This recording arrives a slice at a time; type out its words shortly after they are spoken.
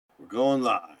going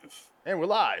live. And we're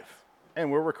live.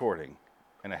 And we're recording.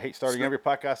 And I hate starting every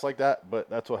podcast like that, but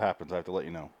that's what happens. I have to let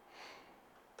you know.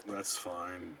 That's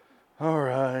fine. All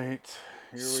right.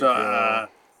 Here So, we go.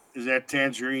 Is that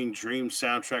Tangerine Dream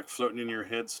soundtrack floating in your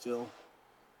head still?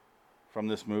 From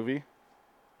this movie?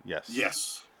 Yes.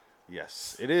 Yes.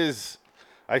 Yes. It is.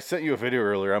 I sent you a video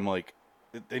earlier. I'm like,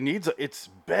 it's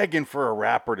begging for a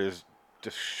rapper to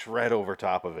just shred over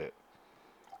top of it.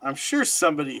 I'm sure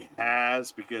somebody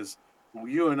has, because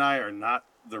you and I are not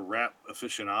the rap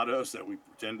aficionados that we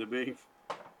pretend to be.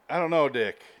 I don't know,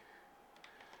 Dick.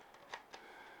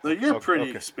 So you're pretty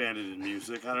Okay. expanded in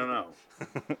music. I don't know.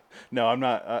 No, I'm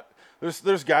not.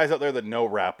 There's guys out there that know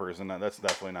rappers, and that's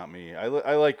definitely not me.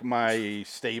 I like my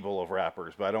stable of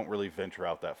rappers, but I don't really venture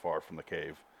out that far from the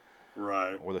cave.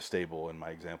 Right. Or the stable in my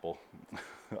example.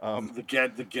 The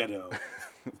ghetto.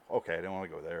 Okay, I don't want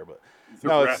to go there, but The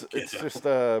no, rap it's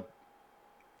ghetto.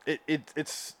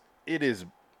 just it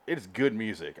is good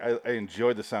music. I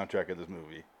enjoyed the soundtrack of this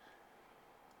movie.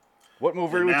 What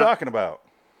movie are we talking about?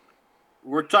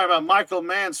 We're talking about Michael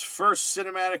Mann's first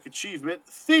cinematic achievement,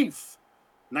 Thief.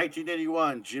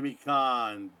 1981, Jimmy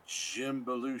Caan, Jim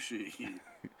Belushi,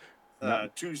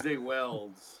 Tuesday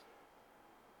Wells,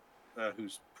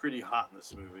 who's pretty hot in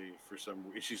this movie for some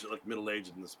reason. She's like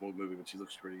middle-aged in this movie, but she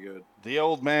looks pretty good. The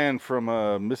old man from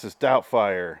Mrs.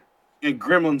 Doubtfire. And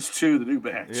Gremlins 2, the new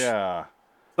batch. Yeah.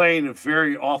 Playing a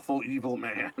very awful, evil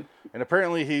man. And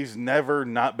apparently he's never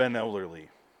not been elderly.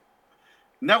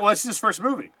 No, well, it's his first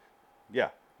movie.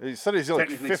 Yeah. He said he's like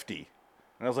 50.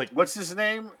 And I was like, what's his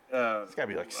name? It's got to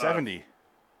be like 70.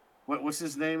 What's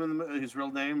his name? His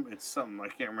real name? It's something I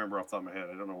can't remember off the top of my head.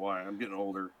 I don't know why. I'm getting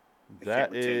older.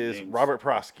 That is Robert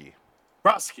Prosky.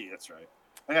 Prosky, that's right.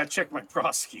 I got to check my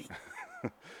Prosky.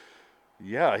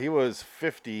 Yeah, he was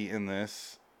 50 in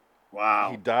this.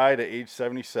 Wow. He died at age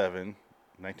 77,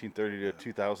 1930 to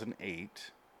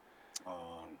 2008.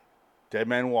 Dead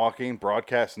Man Walking,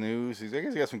 Broadcast News. I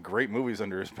guess he got some great movies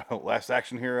under his belt. Last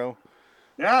Action Hero.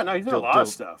 Yeah, no, he did a lot of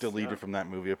stuff. Deleted from that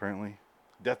movie, apparently.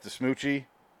 Death to Smoochie.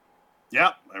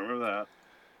 Yep, I remember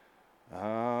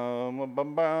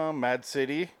that. Mad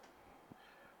City.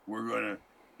 I'm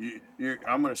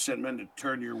gonna send men to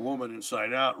turn your woman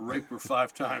inside out, rape her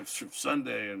 5 times from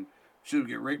Sunday, and she'll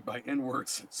get raped by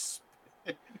N-words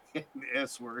and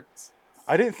S-words.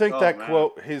 I didn't think that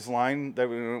quote, his line that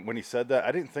when he said that,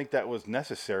 I didn't think that was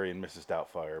necessary in Mrs.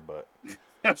 Doubtfire, but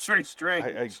that's very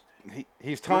strange.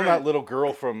 He's telling that little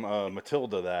girl from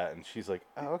Matilda that, and she's like,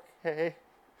 okay.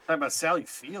 Talking about Sally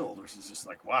Field, which is just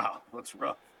like, wow, that's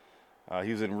rough.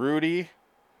 He was in Rudy.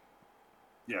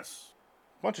 Yes.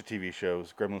 A bunch of TV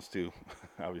shows. Gremlins 2,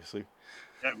 obviously.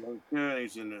 Yeah,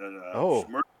 he's in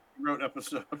Murder Road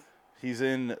episode. He's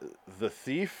in The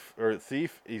Thief.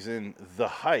 He's in The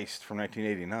Heist from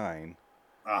 1989.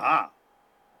 Aha.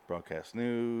 Broadcast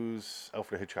News.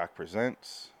 Alfred Hitchcock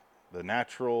Presents. The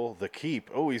Natural. The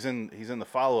Keep. Oh, he's in the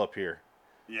follow-up here.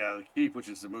 Yeah, The Keep, which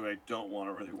is the movie I don't want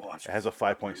to really watch. It has a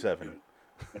 5.7.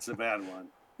 It's a bad one.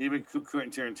 Even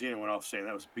Quentin Tarantino went off saying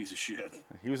that was a piece of shit.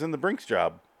 He was in The Brink's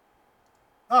Job.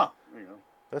 Oh, there you go.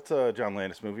 That's a John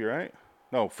Landis movie, right?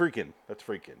 No, Freakin'. That's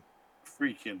Freakin'.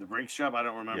 Freakin'. The Brink's Job? I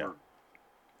don't remember. Yeah.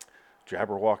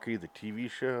 Jabberwocky, the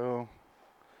TV show.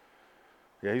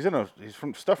 Yeah, he's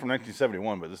from stuff from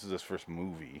 1971, but this is his first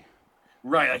movie.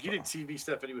 Right, like he did TV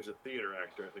stuff and he was a theater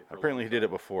actor, I think. Apparently he did it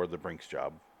before The Brink's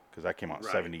Job, because that came out in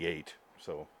 78,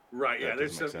 so... Right, yeah,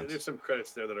 there's some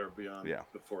credits there that are beyond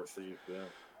before Thief, yeah.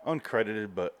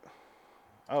 Uncredited, but...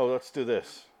 Oh, let's do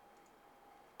this.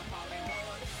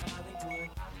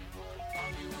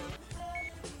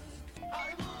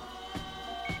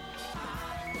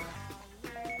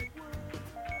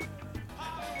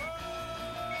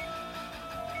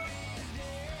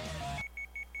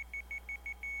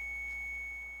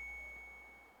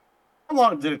 How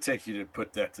long did it take you to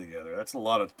put that together? That's a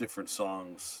lot of different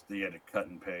songs that you had to cut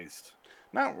and paste.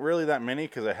 Not really that many,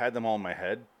 because I had them all in my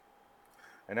head.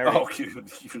 And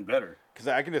even better. Because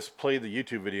I can just play the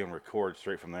YouTube video and record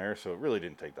straight from there, so it really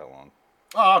didn't take that long.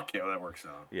 Oh, okay, well, that works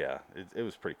out. Yeah, it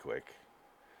was pretty quick.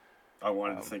 I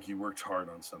wanted to think you worked hard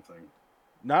on something.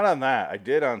 Not on that. I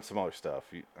did on some other stuff.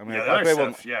 I mean,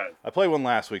 I played one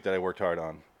last week that I worked hard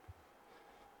on.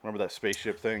 Remember that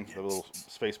spaceship thing? Yes. The little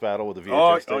space battle with the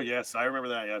VHS Oh, yes. I remember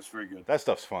that. Yeah, it's very good. That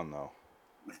stuff's fun, though.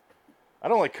 I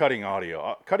don't like cutting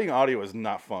audio. Cutting audio is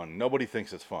not fun. Nobody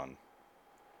thinks it's fun.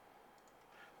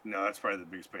 No, that's probably the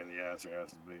biggest pain in the ass there has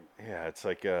to be. Yeah, it's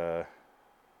like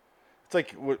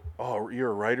what? Oh, you're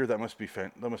a writer? That must be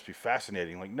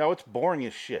fascinating. Like, no, it's boring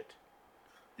as shit.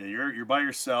 Yeah, you're by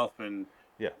yourself, and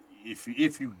yeah, if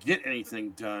you get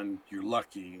anything done, you're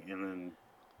lucky, and then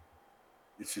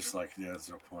It's just like, yeah, there's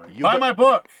no point. You Buy my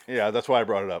book. Yeah, that's why I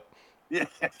brought it up. Yeah,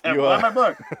 buy my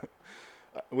book.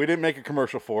 We didn't make a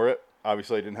commercial for it.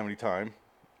 Obviously, I didn't have any time.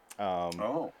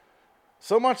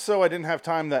 So much so I didn't have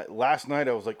time that last night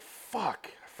I was like, fuck,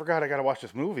 I forgot I got to watch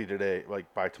this movie today,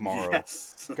 like by tomorrow.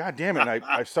 Yes. God damn it. And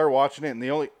I started watching it,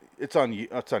 and it's on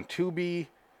Tubi.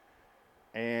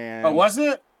 And oh, was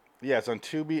it? Yeah, it's on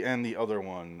Tubi and the other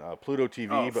one, Pluto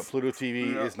TV, but Pluto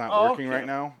TV is not working right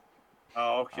now.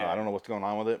 Oh, okay. I don't know what's going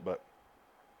on with it,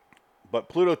 but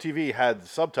Pluto TV had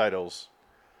subtitles,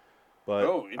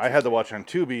 but I had to watch on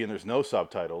Tubi, and there's no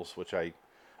subtitles, which I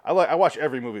watch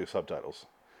every movie with subtitles.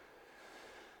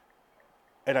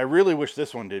 And I really wish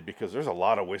this one did, because there's a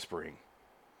lot of whispering.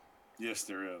 Yes,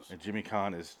 there is. And Jimmy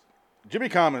Caan is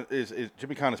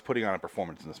putting on a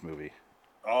performance in this movie.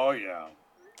 Oh yeah.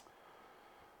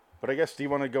 But I guess, do you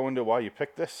want to go into why you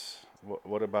picked this?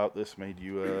 What about this made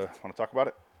you want to talk about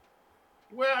it?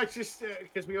 Well, it's just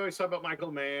because we always talk about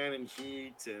Michael Mann and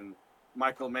Heat and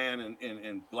Michael Mann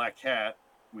and Black Hat.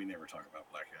 We never talk about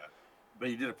Black Hat. But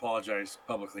he did apologize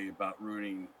publicly about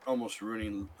almost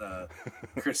ruining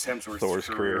Chris Hemsworth's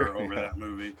career over that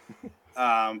movie.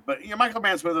 But Michael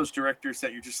Mann's one of those directors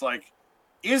that you're just like,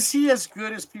 is he as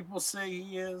good as people say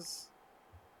he is?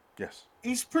 Yes.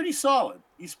 He's pretty solid.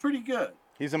 He's pretty good.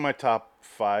 He's in my top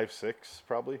 5, 6,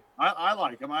 probably. I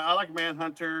like him. I like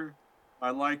Manhunter. I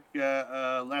like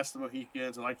Last of the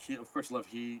Mohicans. I like, of course, love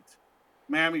Heat.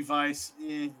 Miami Vice,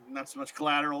 not so much.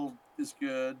 Collateral is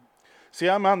good. See,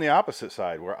 I'm on the opposite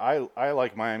side, where I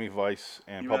like Miami Vice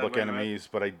and Public Enemies,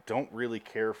 but I don't really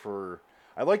care for...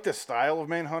 I like the style of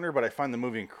Manhunter, but I find the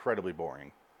movie incredibly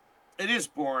boring. It is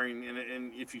boring,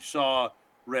 and if you saw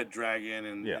Red Dragon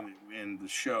and the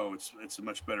show, it's a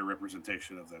much better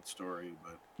representation of that story.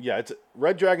 But yeah,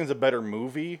 Red Dragon's a better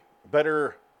movie,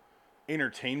 better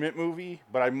entertainment movie,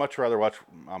 but I'd much rather watch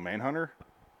Manhunter.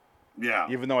 Yeah.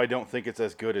 Even though I don't think it's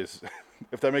as good as...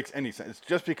 If that makes any sense. It's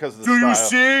just because of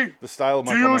the style of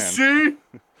Michael Mann. See?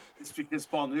 It's because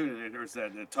Paul Noonan, there's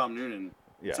that Tom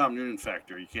Noonan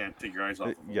factor. You can't take your eyes off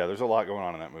of him. Yeah, there's a lot going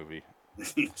on in that movie.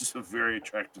 He's just a very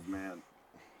attractive man.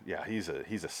 Yeah, he's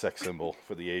a sex symbol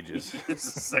for the ages. He's a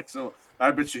sex symbol.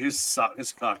 I bet you his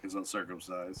cock is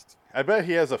uncircumcised. I bet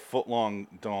he has a foot-long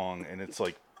dong, and it's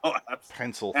like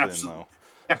pencil thin, though.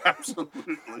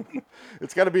 Absolutely.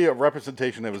 It's got to be a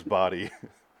representation of his body.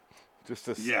 Just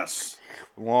this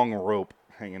long rope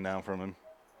hanging down from him.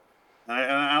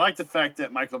 I like the fact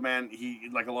that Michael Mann, he,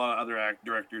 like a lot of other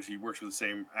directors, he works with the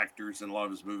same actors in a lot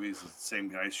of his movies. The same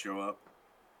guys show up.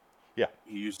 Yeah.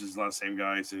 He uses a lot of same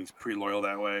guys, and he's pretty loyal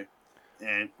that way.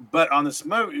 But on this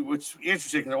movie, which is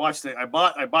interesting, because I watched it, I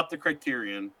bought the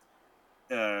Criterion,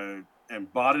 and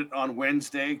bought it on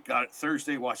Wednesday, got it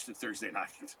Thursday, watched it Thursday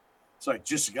night. So I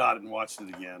just got it and watched it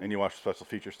again. And you watched the special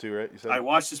features too, right? You said? I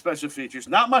watched the special features.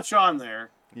 Not much on there.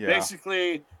 Yeah.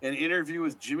 Basically, an interview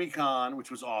with Jimmy Caan,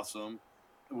 which was awesome,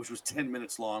 which was 10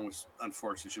 minutes long, which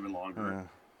unfortunately should have been longer.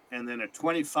 Yeah. And then a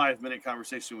 25-minute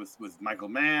conversation with Michael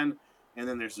Mann. And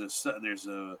then there's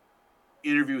a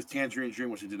interview with Tangerine Dream,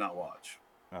 which I did not watch.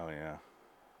 Oh, yeah.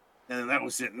 And then that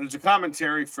was it. And there's a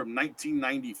commentary from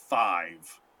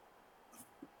 1995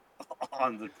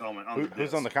 on the comment.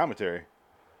 Who's on the commentary?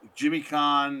 Jimmy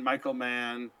Caan, Michael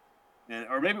Mann,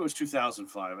 or maybe it was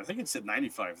 2005. I think it said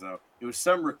 95, though. It was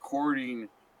some recording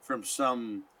from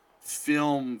some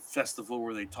film festival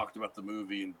where they talked about the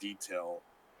movie in detail.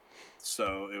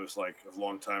 So it was like a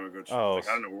long time ago. I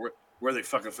don't know where they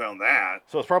fucking found that.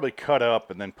 So it's probably cut up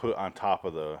and then put on top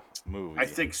of the movie. I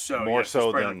think so. More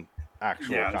so than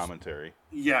actual commentary.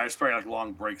 Yeah, it's probably like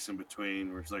long breaks in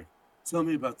between where it's like, tell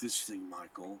me about this thing,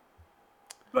 Michael.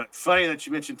 But funny that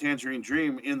you mentioned Tangerine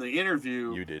Dream in the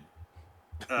interview. You did.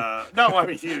 No, I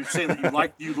mean, you're saying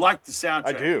that you like the soundtrack.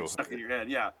 I do. It's stuck in your head,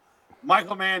 yeah.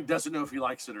 Michael Mann doesn't know if he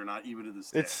likes it or not, even to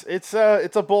this day. It's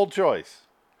a bold choice.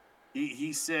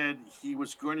 He said he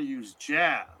was going to use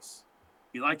jazz.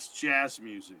 He likes jazz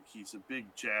music. He's a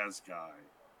big jazz guy.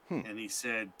 And he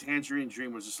said Tangerine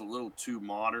Dream was just a little too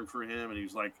modern for him. And he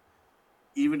was like,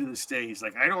 even to this day, he's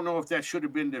like, I don't know if that should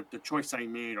have been the choice I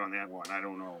made on that one. I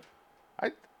don't know.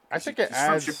 I think it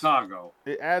adds from Chicago.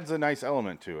 It adds a nice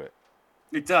element to it.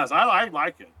 It does. I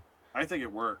like it. I think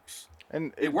it works.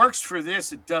 And it works for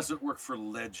this. It doesn't work for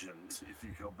Legend. If you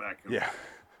go back and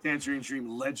Tangerine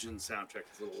Dream Legend soundtrack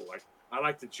is a little like I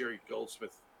like the Jerry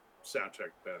Goldsmith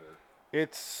soundtrack better.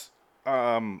 It's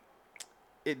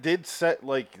it did set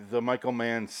like the Michael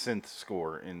Mann synth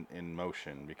score in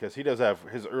motion, because he does have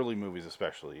his early movies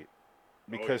especially,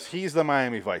 because he's the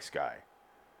Miami Vice guy.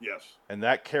 Yes. And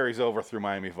that carries over through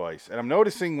Miami Vice. And I'm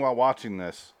noticing while watching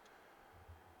this,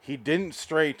 he didn't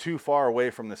stray too far away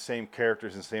from the same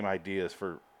characters and same ideas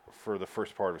for the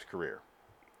first part of his career.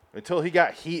 Until he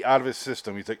got Heat out of his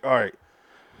system, he's like, all right,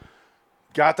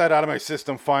 got that out of my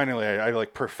system finally. I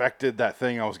like perfected that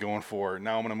thing I was going for.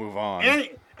 Now I'm going to move on.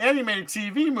 And he made a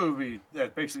TV movie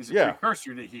that basically is a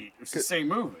precursor to Heat. It's the same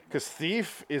movie. Because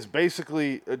Thief is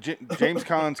basically, James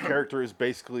Caan's character is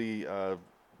basically De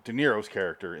Niro's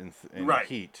character in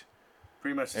Heat.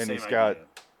 Pretty much the same idea. And he's got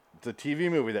the TV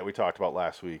movie that we talked about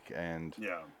last week, and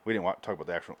we didn't want to talk about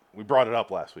the actual. We brought it up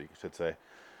last week, I should say,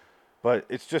 but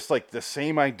it's just like the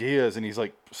same ideas, and he's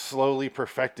like slowly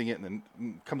perfecting it, and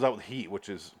then comes out with Heat, which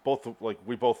is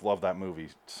we both love that movie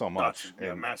so much.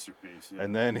 Masterpiece. Yeah.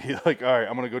 And then he's like, all right,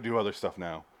 I'm gonna go do other stuff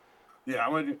now. Yeah,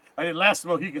 I did Last of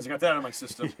the Mohicans. I got that out of my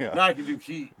system. Now I can do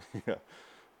Heat. Yeah,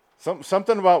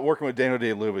 something about working with Daniel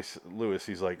Day-Lewis.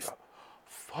 He's like,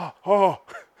 oh,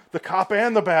 the cop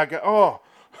and the bad guy. Oh.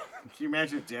 Can you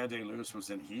imagine if Dan Day-Lewis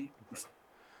was in Heat?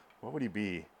 What would he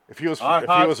be? If he was Ralph?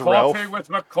 Coffee with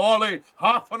Macaulay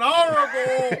half an hour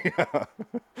ago.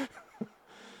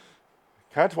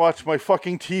 Can't watch my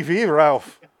fucking TV,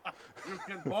 Ralph. You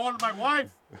can ball my wife,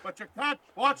 but you can't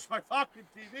watch my fucking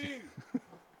TV.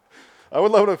 I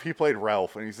would love it if he played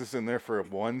Ralph and he's just in there for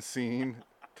one scene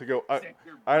to go.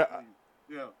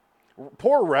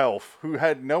 Poor Ralph, who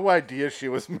had no idea she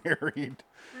was married.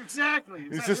 Exactly.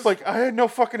 He's just like, I had no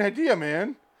fucking idea,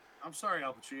 man. I'm sorry,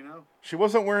 Al Pacino. She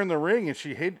wasn't wearing the ring, and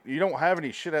she hid. You don't have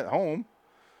any shit at home.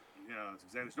 Yeah,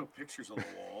 exactly. There's no pictures on the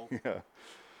wall.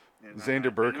 And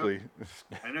Xander Berkeley.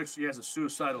 I know she has a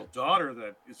suicidal daughter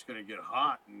that is going to get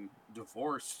hot and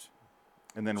divorced.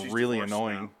 And then really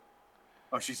annoying. Now.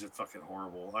 Oh, she's fucking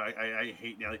horrible. I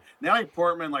hate Natalie. Natalie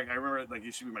Portman, like, I remember, like,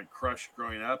 used to be my crush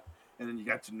growing up. And then you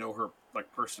got to know her,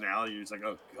 like, personality. It's like,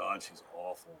 oh, God, she's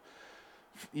awful.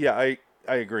 Yeah, I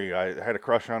agree. I had a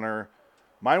crush on her.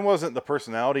 Mine wasn't the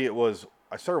personality. It was,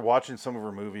 I started watching some of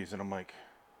her movies, and I'm like,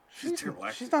 she's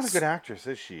not a good actress,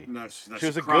 is she? No, she's not. She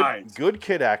was a good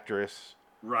kid actress.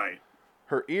 Right.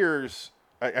 Her ears,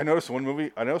 I noticed one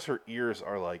movie, I noticed her ears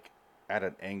are, like, at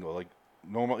an angle. Like,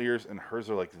 normal ears, and hers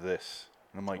are like this.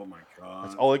 And I'm like, oh, my God.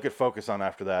 That's all I could focus on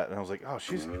after that. And I was like, oh,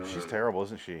 she's terrible,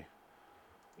 isn't she?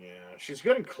 Yeah, she's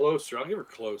getting closer. I'll give her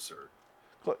closer.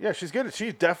 Yeah, she's good.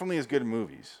 She definitely is good in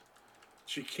movies.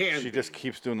 She can. She just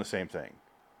keeps doing the same thing.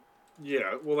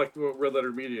 Yeah, well, like Red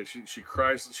Letter Media, she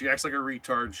cries. She acts like a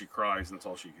retard. And she cries, and that's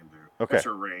all she can do. Okay, that's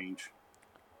her range.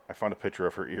 I found a picture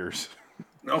of her ears.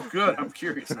 Oh, good. I'm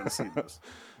curious now to see this.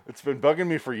 It's been bugging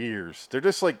me for years. They're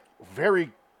just like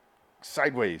very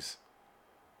sideways.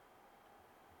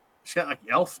 She's got like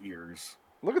elf ears.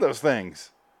 Look at those things.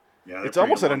 Yeah, it's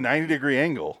almost at a 90-degree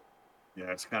angle.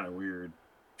 Yeah, it's kind of weird.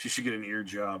 She should get an ear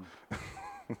job.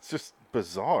 It's just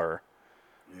bizarre.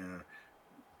 Yeah.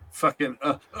 Fucking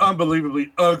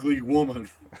unbelievably ugly woman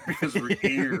because of her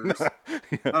ears.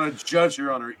 I'm going to judge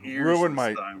her on her ears. Ruin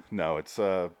my time. No, it's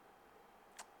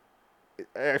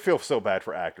I feel so bad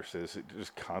for actresses. It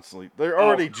just constantly they're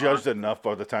already judged enough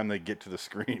by the time they get to the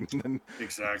screen.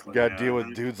 Exactly. Got to deal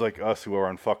with dudes like us who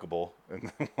are unfuckable.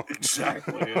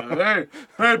 Exactly. Yeah.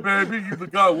 Hey, baby, you the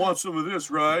guy wants some of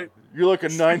this, right? You're like a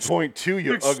 9.2,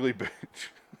 you ugly bitch.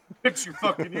 Fix your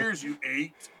fucking ears, you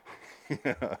 8.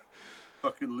 Yeah.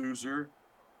 Fucking loser.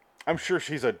 I'm sure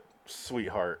she's a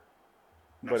sweetheart,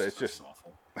 but it's just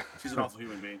awful. She's an awful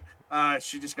human being.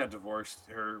 She just got divorced.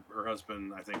 Her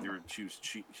husband, I think he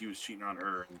was cheating on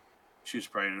her, and she was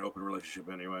probably in an open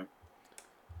relationship anyway.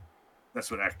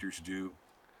 That's what actors do.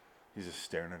 He's just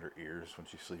staring at her ears when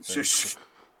she sleeps.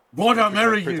 Won't I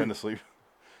marry you? Pretend to sleep.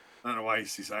 I don't know why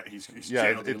he's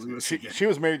she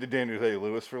was married to Daniel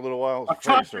Day-Lewis for a little while. I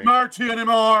can't be married to you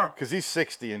anymore. Because he's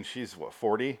 60 and she's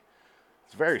 40.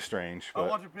 It's very strange. But... I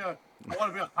want to be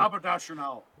a haberdasher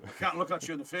now. I can't look at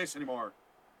you in the face anymore.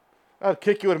 I'll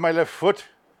kick you with my left foot.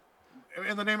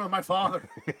 In the name of my father.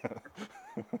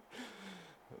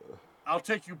 I'll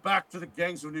take you back to the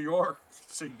gangs of New York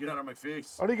so you get out of my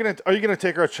face. Are you gonna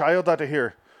take our child out of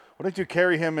here? Why don't you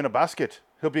carry him in a basket?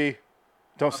 He'll be.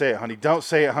 Don't say it, honey. Don't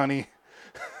say it, honey.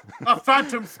 A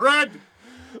phantom thread.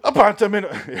 A phantom in.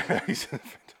 Yeah, he's a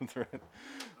phantom thread.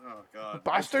 Oh God. A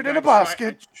bastard in a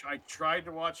basket. I tried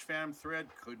to watch Phantom Thread,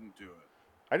 couldn't do it.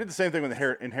 I did the same thing with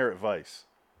Inherent Vice.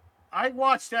 I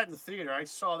watched that in the theater. I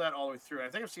saw that all the way through. I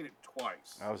think I've seen it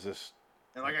twice. I was just.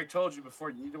 And like I told you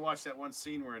before, you need to watch that one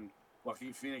scene where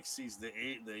Joaquin Phoenix sees the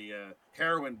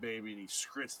heroin baby, and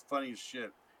it's funny as shit.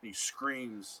 And he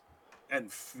screams, and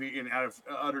out of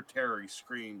utter terror, he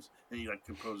screams, and he like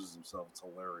composes himself. It's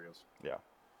hilarious. Yeah.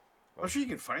 I'm sure you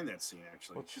can find that scene.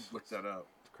 Actually, you should look that up.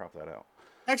 Let's crop that out.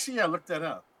 Actually, yeah, look that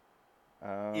up.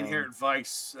 Inherent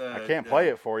Vice. I can't play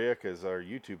it for you because our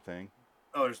YouTube thing.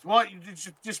 Well, you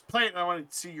just play it, and I want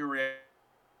to see your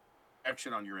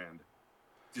reaction on your end.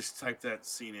 Just type that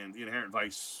scene in. The Inherent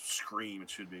Vice scream. It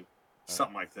should be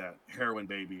something like that. Heroin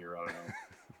baby, or I don't know.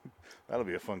 That'll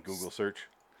be a fun Google search.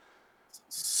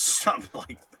 Something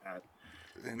like that.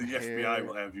 The FBI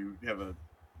will have you have a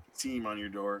team on your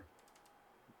door.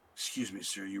 Excuse me,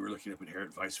 sir. You were looking up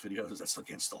Inherent Vice videos. That's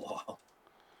against the law.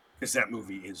 Because that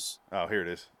movie is. Oh, here it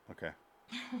is. Okay.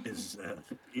 Is Gwen,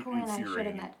 I should have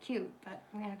infuriating. met cute, but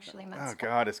we actually met. Oh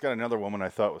God, it's got another woman I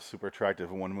thought was super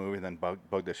attractive in one movie, and then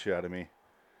bugged the shit out of me.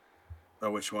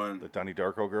 Oh, which one? The Donnie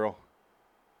Darko girl.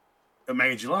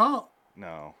 Maggie Gyllenhaal.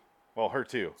 No, well, her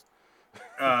too.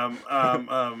 Oh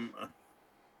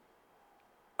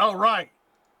right,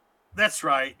 that's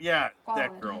right. Yeah, Quality.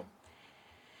 that girl.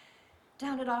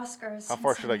 Down at Oscars. How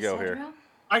far should I go here?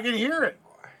 I can hear it.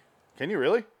 Can you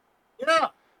really? Yeah.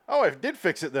 Oh, I did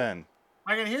fix it then.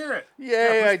 I can hear it.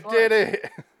 Yay, I did it.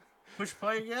 Push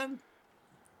play again.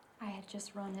 I had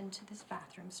just run into this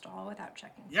bathroom stall without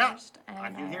checking Yeah, first. And I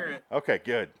can hear it. Okay,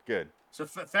 good. So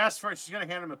fast forward. She's gonna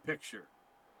hand him a picture,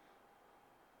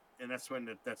 and that's when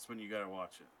you gotta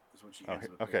watch it. That's when she hands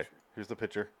him a picture. Okay, here's the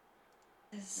picture.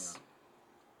 This is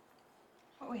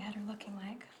what we had her looking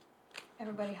like.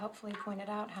 Everybody helpfully pointed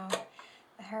out how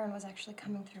the heroin was actually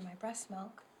coming through my breast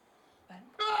milk, but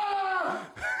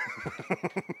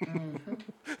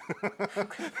who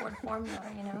could afford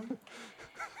formula, you know?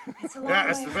 It's a long Yeah,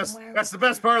 that's way the from best. where That's the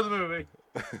best part of the movie.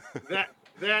 that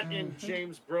and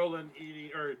James Brolin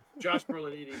eating or Josh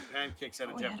Brolin eating pancakes at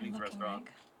a we had her Japanese looking restaurant.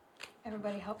 like.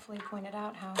 Everybody helpfully pointed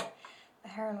out how the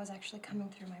heroin was actually coming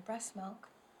through my breast milk,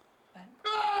 but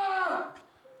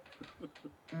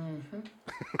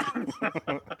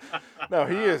No,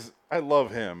 he is. I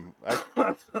love him.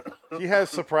 He has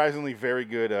surprisingly very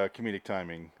good comedic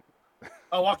timing.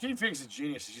 Oh, Joaquin Phoenix is a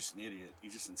genius. He's just an idiot.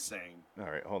 He's just insane. All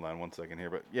right, hold on 1 second here,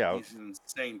 but yeah, He's an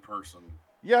insane person.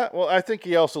 yeah. Well, I think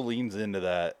he also leans into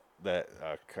that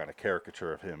kind of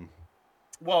caricature of him.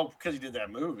 Well, because he did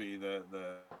that movie, the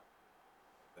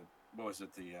what was it?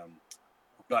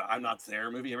 God, I'm Not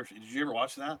There movie. Did you ever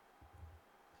watch that?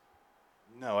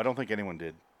 No, I don't think anyone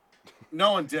did.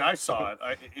 No one did. I saw it.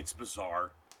 It's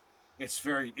bizarre.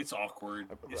 It's awkward.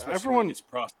 Everyone.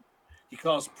 He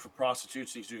calls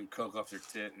prostitutes and he's doing coke off their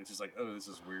tit, and it's just like, oh, this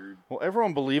is weird. Well,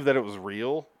 everyone believed that it was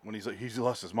real when he's like, he's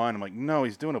lost his mind. I'm like, no,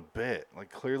 he's doing a bit. Like,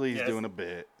 clearly he's doing a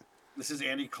bit. This is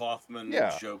Andy Kaufman,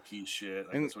 jokey shit.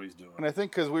 Like, that's what he's doing. And I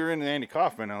think because we were in Andy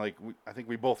Kaufman, I think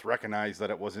we both recognized that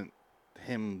it wasn't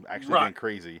him actually being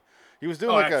crazy. He was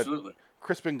doing a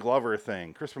Crispin Glover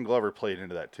thing. Crispin Glover played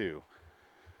into that too.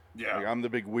 Yeah, like, I'm the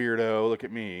big weirdo. Look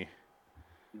at me.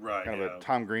 Right. Kind of a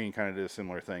Tom Green kind of did a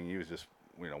similar thing. He was just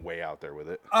way out there with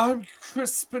it. I'm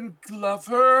Crispin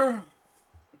Glover.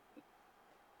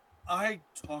 I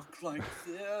talk like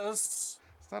this.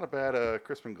 It's not a bad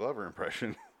Crispin Glover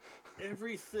impression.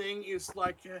 Everything is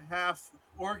like a half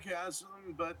orgasm,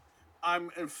 but I'm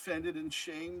offended and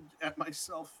shamed at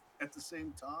myself at the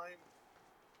same time.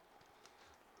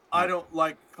 I don't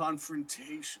like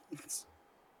confrontations.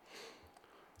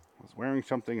 I was wearing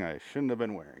something I shouldn't have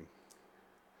been wearing.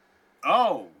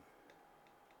 Oh.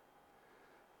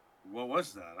 What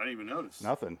was that? I didn't even notice.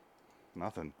 Nothing.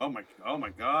 Oh my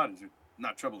God! Is it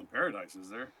not Trouble in Paradise? Is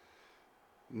there?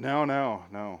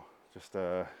 No. Just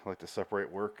like to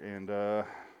separate work and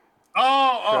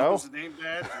Oh, show? was the name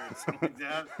bad or something like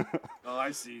that? Oh,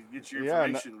 I see. Get your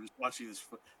information. Just watching this.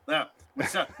 Now,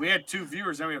 we had 2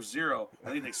 viewers. Now we have 0.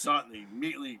 I think they saw it and they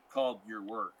immediately called your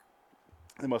work.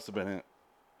 It must have been it.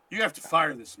 You have to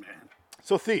fire this man.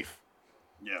 So Thief.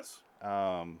 Yes.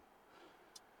 I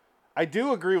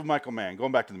do agree with Michael Mann.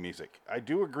 Going back to the music, I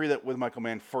do agree that with Michael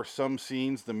Mann, for some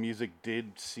scenes, the music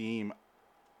did seem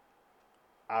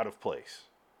out of place.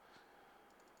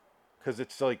 Because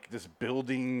it's like this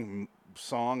building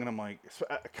song, and I'm like, it's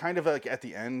kind of like at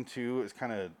the end too, it's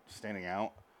kind of standing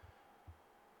out.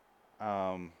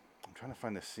 I'm trying to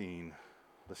find the scene.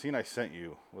 The scene I sent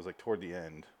you was like toward the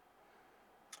end.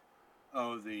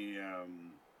 Oh,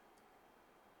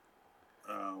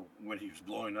 when he was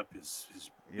blowing up his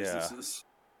businesses.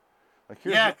 Like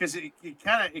because it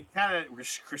kind of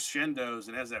crescendos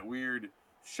and has that weird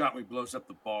shot when he blows up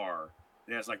the bar.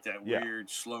 It has like that weird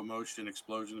slow motion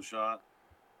explosion shot.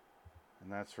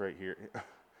 And that's right here.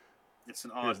 It's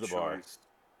an odd choice. Bar.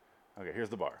 Okay, here's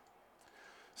the bar.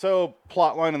 So,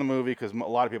 plot line in the movie, because a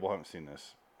lot of people haven't seen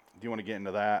this. Do you want to get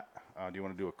into that? Do you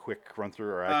want to do a quick run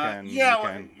through, or I can?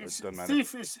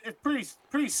 Thief is a pretty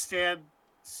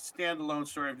standalone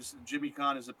story. Jimmy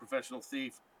Kahn is a professional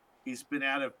thief. He's been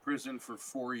out of prison for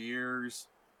 4 years.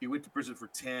 He went to prison for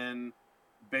 10.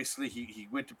 Basically, he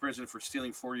went to prison for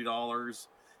stealing $40,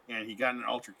 and he got in an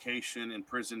altercation in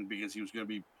prison because he was going to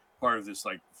be part of this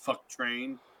like fuck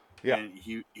train, Yeah. and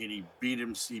he beat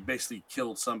him. He basically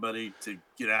killed somebody to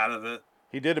get out of it.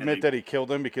 He did admit that he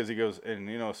killed him because he goes, and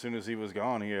as soon as he was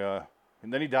gone,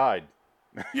 and then he died.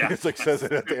 Yeah, it's like says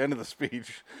it at the end of the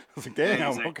speech. I was like,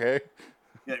 damn, like, okay.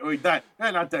 Yeah, well, he died.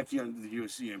 Not that the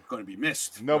UFC going to be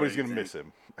missed. Nobody's going to miss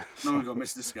him. Nobody's going to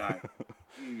miss this guy.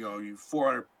 You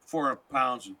 400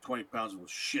 pounds and 20 pounds of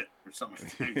shit or something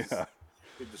like that. Yeah.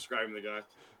 He's describing the guy.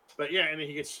 But yeah, and then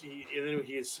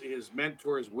his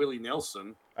mentor is Willie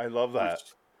Nelson. I love that.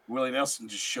 Willie Nelson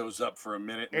just shows up for a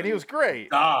minute. And he was great.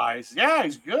 Dies. Yeah,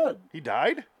 he's good. He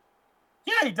died?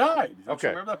 Yeah, he died. Don't you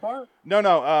remember that part?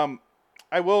 No.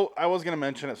 I was going to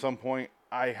mention at some point,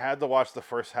 I had to watch the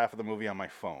first half of the movie on my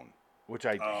phone, which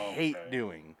I hate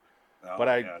doing. But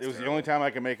it was the only time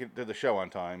I could make it to the show on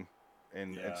time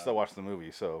and still watch the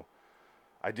movie. So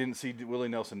I didn't see Willie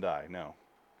Nelson die, no.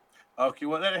 Okay,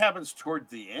 well, that happens toward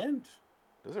the end.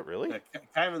 Does it really?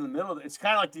 Kind of in the middle. It's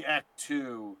kind of like the Act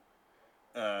 2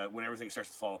 when everything starts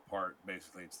to fall apart,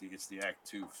 basically. It's the Act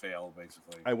 2 fail,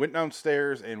 basically. I went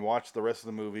downstairs and watched the rest of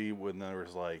the movie when there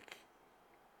was like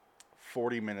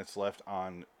 40 minutes left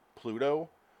on Pluto,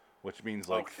 which means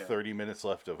like 30 minutes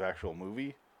left of actual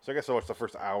movie. So I guess I watched the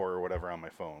first hour or whatever on my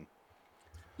phone.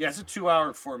 Yeah, it's a 2-hour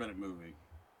and 4-minute movie.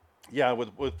 Yeah,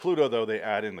 with Pluto though, they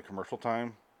add in the commercial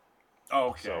time.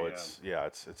 Oh, okay. So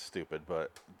it's stupid,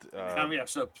 but how many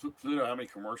episodes Pluto? How many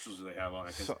commercials do they have on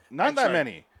it? Not that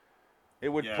many. It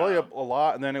would play up a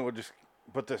lot, and then it would just.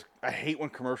 But I hate when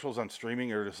commercials on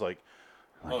streaming are just like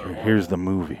here's the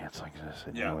movie. It's like this,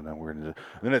 and then we're gonna.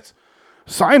 And then it's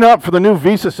sign up for the new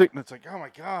Visa. And it's like, oh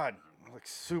my god, like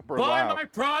super loud. Buy my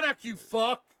product, you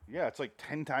fuck. Yeah, it's like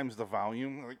 10 times the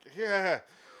volume. Like, yeah.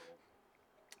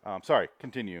 Sorry,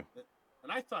 continue.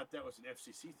 And I thought that was an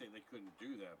FCC thing. They couldn't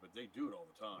do that, but they do it all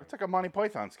the time. It's like a Monty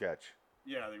Python sketch.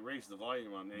 Yeah, they raised the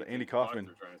volume on the Andy Kaufman.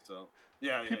 They're trying to sell.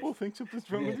 Yeah, people think something's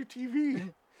wrong with your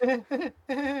TV.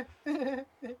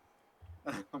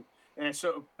 And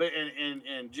so,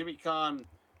 and Jimmy Kahn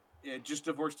just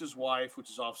divorced his wife, which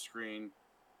is off screen.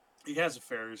 He has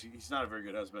affairs. He's not a very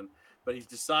good husband, but he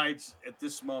decides at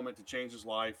this moment to change his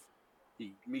life.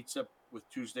 He meets up with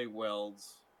Tuesday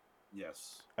Wells.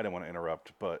 Yes. I didn't want to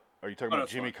interrupt, but are you talking about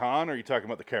Jimmy Kahn or are you talking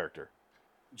about the character?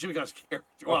 Jimmy Kahn's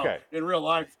character. Well, in real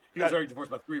life, he was already divorced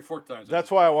about 3 or 4 times.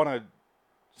 That's why I want to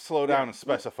slow down and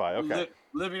specify. Okay.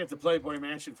 Living at the Playboy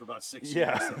Mansion for about 6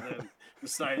 years and then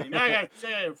deciding, I got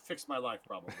to fix my life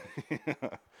probably.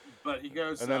 But he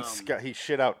goes... And then he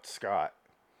shit out Scott.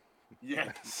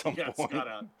 Yeah, he got Scott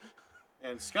out.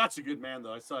 And Scott's a good man,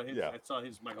 though. I saw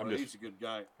his Michael. He's a good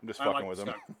guy. I'm just fucking with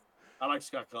him. I like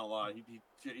Scott Kahn a lot.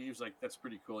 He was like, that's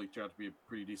pretty cool. He turned out to be a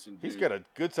pretty decent dude. He's got a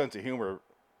good sense of humor.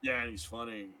 Yeah, and he's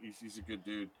funny. He's a good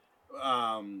dude.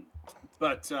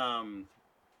 But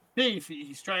Steve,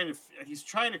 he's trying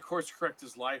to course correct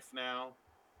his life now.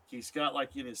 He's got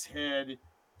like in his head,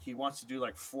 he wants to do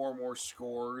like 4 more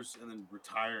scores and then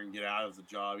retire and get out of the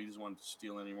job. He doesn't want to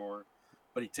steal anymore.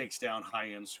 But he takes down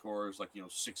high-end scores, like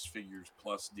 6 figures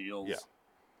plus deals. Yeah.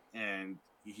 And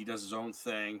he does his own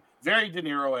thing. Very De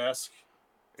Niro-esque.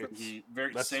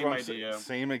 Same idea.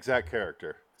 Same exact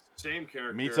character. Same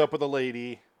character. Meets up with a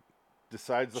lady,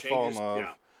 decides to fall in love.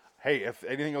 Yeah. Hey, if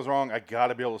anything goes wrong, I got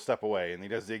to be able to step away. And he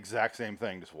does the exact same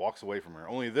thing, just walks away from her.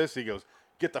 Only this, he goes,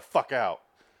 get the fuck out.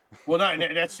 Well,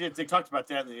 no, that's it. They talked about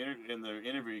that in the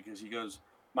interview because he goes,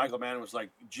 Michael Mann was like,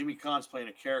 Jimmy Kahn's playing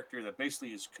a character that basically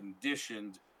is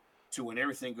conditioned to when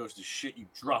everything goes to shit, you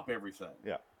drop everything.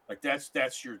 Yeah. Like that's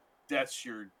your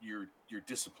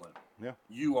discipline. Yeah.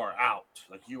 You are out.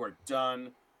 Like you are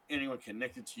done. Anyone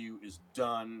connected to you is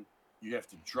done. You have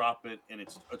to drop it and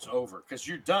it's over because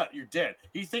you're done. You're dead.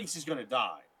 He thinks he's going to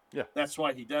die. Yeah. That's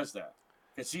why he does that.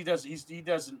 Because he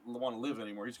doesn't want to live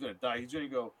anymore. He's going to die. He's going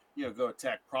to go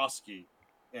attack Prosky,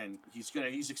 and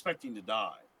he's expecting to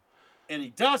die. And he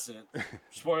doesn't.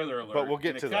 Spoiler alert. But we'll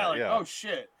get to that. Like, oh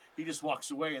shit! He just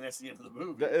walks away, and that's the end of the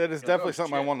movie. That is definitely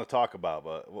something I want to talk about,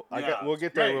 but we'll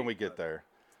get there when we get there.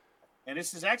 And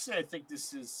this is actually, I think,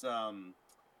 this is a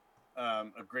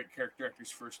great character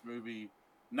actor's first movie.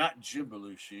 Not Jim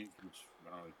Belushi, which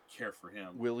I don't really care for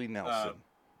him. Willie Nelson.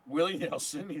 Willie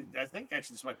Nelson. I think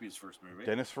actually this might be his first movie.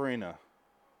 Dennis Farina.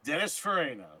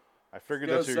 I figured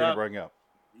that's who you're gonna bring up.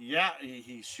 Yeah,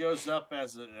 he shows up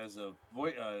as a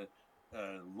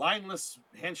lineless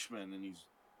henchman, and he's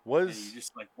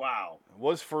just like, wow.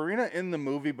 Was Farina in the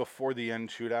movie before the end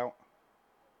shootout?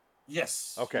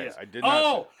 Yes. Okay, yes. I did not.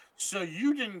 Oh, so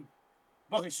you didn't.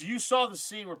 Okay, so you saw the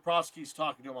scene where Prosky's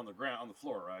talking to him on the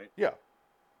floor, right? Yeah.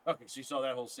 Okay, so you saw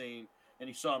that whole scene, and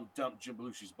you saw him dump Jim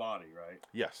Belushi's body, right?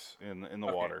 Yes, in the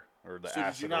Okay. water or the So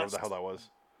acid or whatever the hell that was.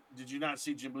 did you not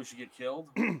see Jim Belushi get killed?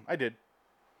 I did.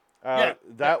 Yeah.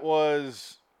 That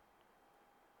was.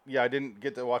 Yeah, I didn't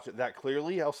get to watch it that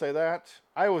clearly. I'll say that.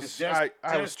 I was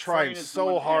Dennis trying Farina is the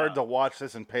one. so hard Yeah. to watch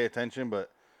this and pay attention,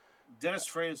 but Dennis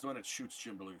Farina is the one that shoots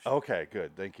Jim Belushi. okay,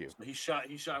 good, thank you. So he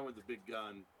shot with the big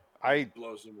gun. I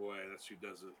blows him away. That's who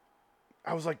does it.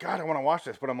 I was like, God, I want to watch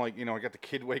this, but I'm like, I got the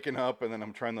kid waking up, and then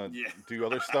I'm trying to do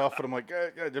other stuff, and I'm like,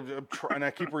 I'm trying.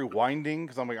 I keep rewinding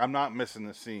because I'm like, I'm not missing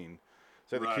this scene,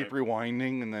 so I have to keep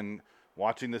rewinding and then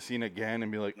watching the scene again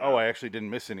and be like, oh, I actually didn't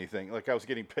miss anything. Like I was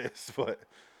getting pissed, but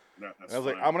I was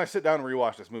like, I'm gonna sit down and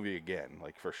rewatch this movie again,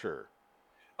 like for sure.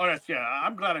 Oh,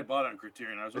 I'm glad I bought it on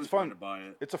Criterion. I was really fun to buy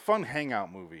it. It's a fun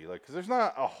hangout movie, like because there's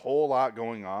not a whole lot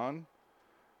going on,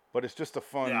 but it's just a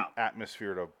fun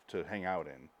atmosphere to hang out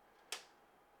in.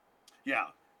 Yeah.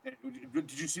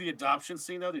 Did you see the adoption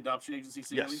scene though? The adoption agency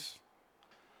scene? Yes.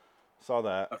 Saw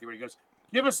that. Okay, where he goes,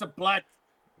 give us a black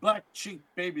cheek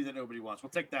baby that nobody wants. We'll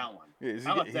take that one. Yeah,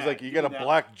 he's like, you got a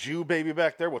black Jew baby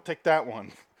back there? We'll take that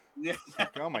one. Yeah.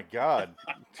 Like, oh my God,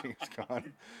 James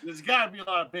Gunn. There's got to be a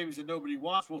lot of babies that nobody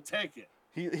wants. We'll take it.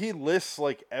 He lists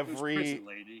like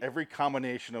every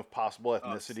combination of possible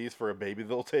ethnicities for a baby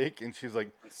they'll take, and she's like,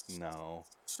 no.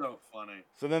 So funny.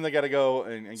 So then they got to go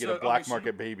and get a black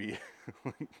market baby.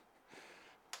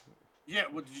 Yeah,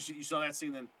 well, you saw that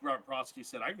scene? Then Robert Prosky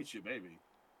said, "I can get you a baby."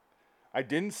 I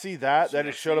didn't see that. That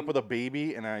it showed up with a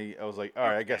baby, and I was like, all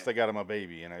right, I guess they got him a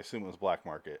baby, and I assume it was black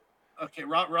market. Okay,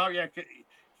 Rob, yeah,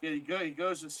 he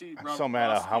goes to see. I'm so mad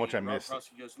at how much I missed.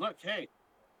 Prosky goes, look, hey.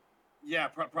 Yeah,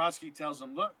 Prosky tells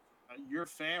him, look, your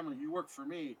family, you work for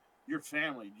me, your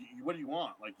family. What do you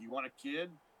want? Like, you want a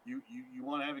kid? You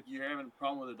want to have you're having a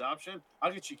problem with adoption?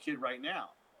 I'll get you a kid right now.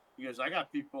 He goes, I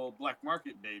got people, black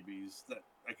market babies that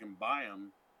I can buy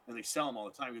them, and they sell them all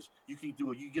the time. He goes,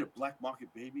 you get a black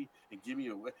market baby and give me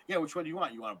which one do you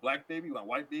want? You want a black baby? You want a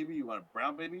white baby? You want a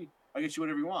brown baby? I'll get you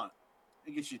whatever you want. I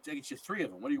get you 3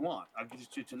 of them. What do you want? I'll get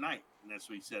you tonight. And that's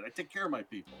what he said. I take care of my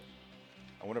people.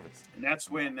 I wonder if it's. And that's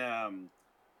when, and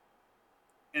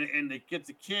they get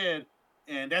the kid,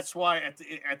 and that's why at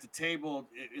the table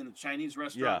in the Chinese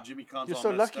restaurant, Jimmy Cahn's You're all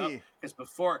so messed lucky. up. Because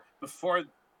before,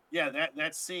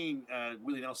 that scene,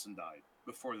 Willie Nelson died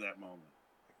before that moment.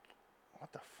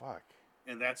 What the fuck?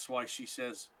 And that's why she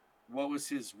says, "What was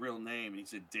his real name?" And he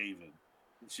said David.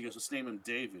 And she goes, "Let's name him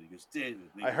David." He goes, "David."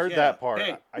 He I goes, heard that part.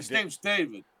 Hey, his name's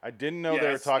David. I didn't know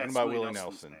they were talking about Willie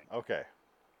Nelson. Okay.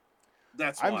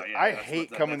 That's why. I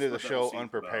hate coming to the show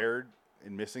unprepared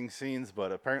and missing scenes,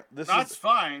 but apparently that's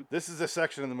fine. This is a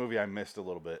section of the movie I missed a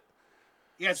little bit.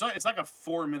 Yeah, it's like a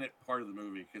 4-minute part of the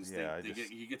movie because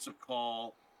he gets a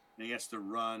call and he has to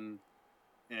run,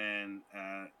 and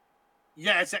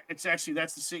it's actually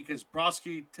that's the scene because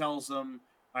Prosky tells him,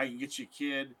 "I can get you a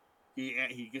kid."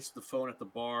 He gets the phone at the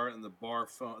bar, and the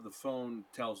phone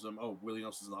tells him, "Oh, Willie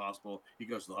Nelson's in the hospital." He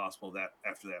goes to the hospital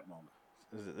after that moment.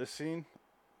 Is it this scene?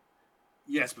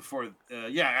 Yes,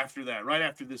 after that. Right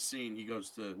after this scene, he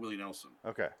goes to Willie Nelson.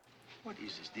 Okay. What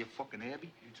is this, dear fucking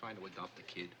Abby? You trying to adopt a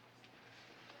kid?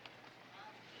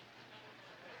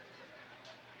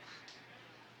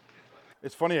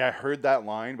 It's funny, I heard that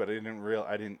line, but I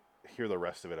didn't hear the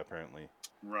rest of it, apparently.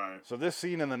 Right. So this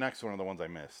scene and the next one are the ones I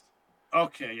missed.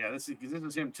 Okay, yeah, this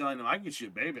is him telling them, "I can get you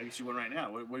a baby. I can get you one right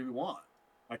now. What do you want?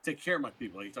 I take care of my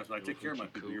people." He talks about, "I take care of my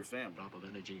people, your family." Drop of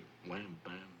energy, wham,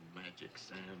 bam, magic,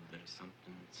 sound. There's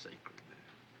something sacred there.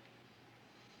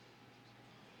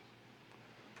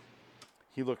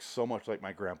 He looks so much like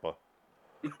my grandpa.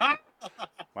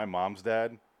 My mom's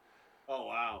dad. Oh,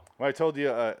 wow. Well, I told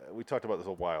you, we talked about this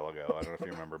a while ago. I don't know if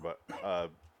you remember, but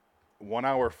 1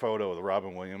 hour photo of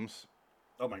Robin Williams.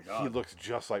 Oh, my God. He looks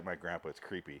just like my grandpa. It's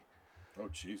creepy. Oh,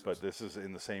 Jesus. But this is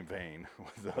in the same vein.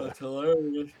 That's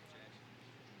hilarious.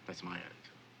 That's my end.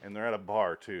 And they're at a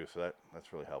bar, too, so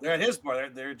that's really helpful. They're at his bar.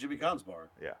 They're at Jimmy Cahn's bar.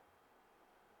 Yeah.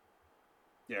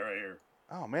 Yeah, right here.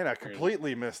 Oh, man, I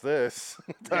completely missed this.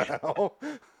 What the hell?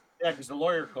 Yeah, because the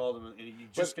lawyer called him, and he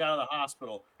just got out of the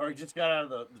hospital, or he just got out of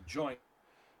the joint.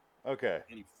 Okay.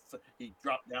 And he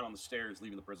dropped down on the stairs,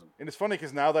 leaving the prison. And it's funny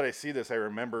because now that I see this, I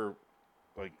remember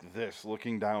like this,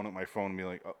 looking down at my phone and be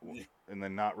like, oh, and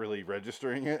then not really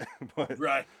registering it. But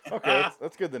right. Okay,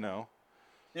 that's good to know.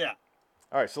 Yeah.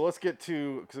 All right, so let's get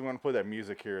to, because we want to play that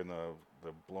music here in the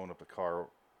blowing up the car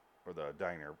or the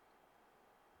diner.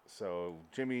 So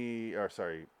he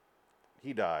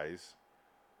dies.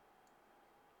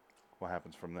 What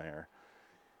happens from there?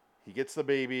 He gets the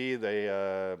baby. They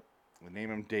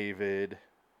name him David.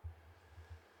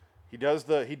 He does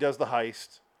the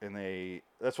heist. and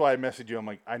that's why I messaged you. I'm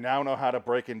like, I now know how to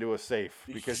break into a safe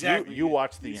because Exactly. you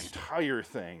watched the entire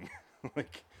thing.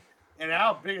 Like, and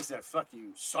how big is that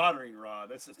fucking soldering rod?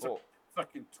 That's well,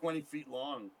 fucking 20 feet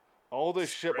long. all this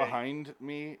shit Straight. behind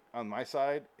me on my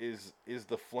side is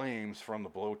the flames from the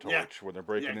blowtorch Yeah. when they're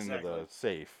breaking Yeah, into exactly. the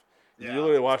safe. Yeah, You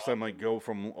literally it's watch them awesome. like go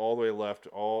from all the way left,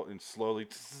 all and slowly.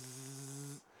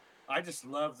 I just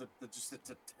love the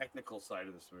technical side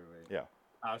of this movie. Yeah.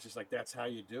 I was just like, that's how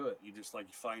you do it. You just like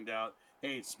you find out,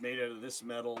 hey, it's made out of this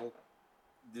metal,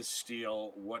 this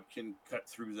steel. What can cut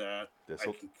through that? I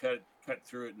can cut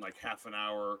through it in like half an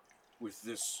hour with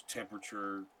this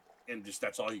temperature, and just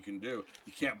that's all you can do.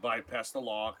 You can't bypass the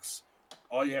locks.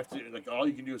 All you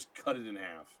can do is cut it in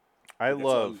half. I That's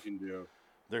all you love. can do.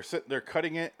 They're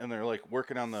cutting it and they're like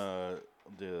working on the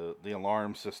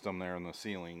alarm system there on the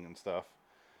ceiling and stuff.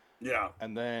 Yeah.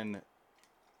 And then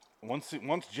once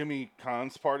Jimmy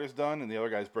Kahn's part is done and the other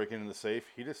guy's breaking into the safe,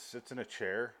 he just sits in a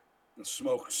chair and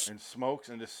smokes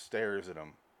and just stares at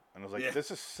him. And I was like,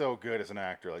 this is so good as an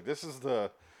actor. Like, this is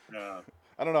the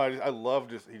I don't know. I love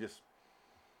he just.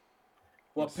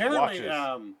 Well, apparently,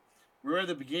 remember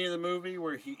the beginning of the movie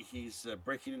where he's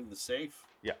breaking into the safe?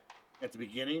 Yeah. At the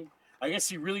beginning, I guess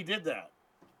he really did that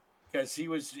because he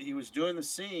was doing the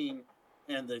scene,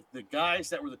 and the guys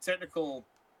that were the technical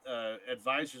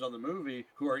advisors on the movie,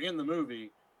 who are in the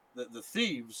movie, the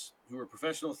thieves who were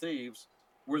professional thieves,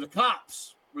 were the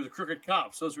cops. Were the crooked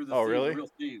cops? Those were the real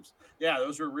thieves. Yeah,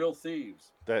 those were real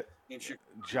thieves. That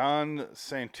John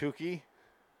Santucci.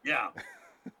 Yeah.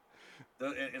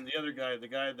 And the other guy, the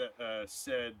guy that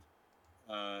said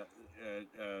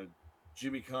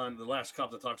Jimmy Kahn, the last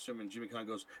cop that talks to him, and Jimmy Kahn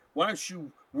goes, "Why don't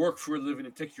you work for a living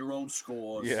and take your own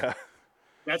scores?" Yeah.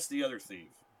 That's the other thief.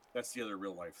 That's the other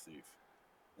real life thief.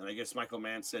 And I guess Michael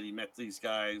Mann said he met these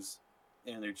guys,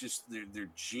 and they're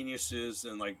geniuses.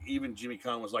 And like even Jimmy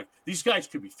Kahn was like, these guys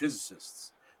could be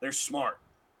physicists. They're smart.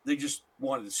 They just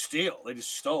wanted to steal. They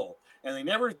just stole, and they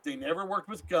never worked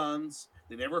with guns.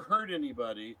 They never hurt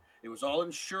anybody. It was all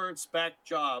insurance-backed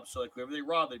jobs. So like whoever they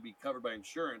robbed, they'd be covered by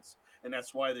insurance, and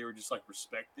that's why they were just like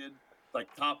respected.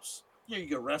 Like cops, yeah, you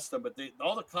could arrest them, but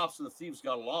all the cops and the thieves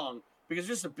got along because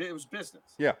it was business.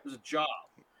 Yeah, it was a job.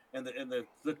 And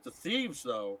the thieves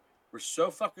though were so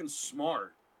fucking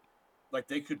smart, like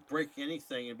they could break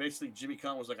anything. And basically, Jimmy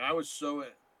Kahn was like, I was so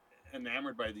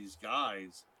enamored by these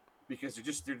guys because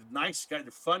they're nice guys,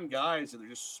 they're fun guys, and they're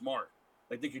just smart.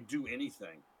 Like they could do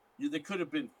anything. They could have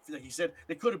been, like he said,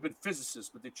 they could have been physicists,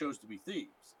 but they chose to be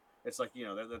thieves. It's like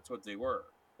that's what they were.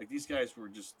 Like these guys were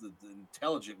just the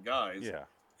intelligent guys. Yeah.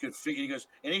 Could figure. He goes,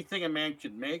 anything a man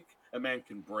can make, a man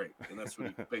can break, and that's what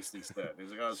he basically said.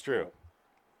 He's like, oh, it's true. Cool.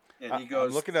 And he goes,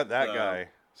 I'm looking at that guy.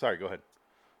 Sorry, go ahead.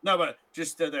 No, but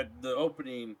just that the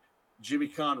opening, Jimmy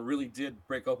Kahn really did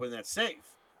break open that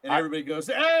safe. And everybody goes,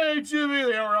 "Hey, Jimmy!"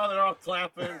 They're all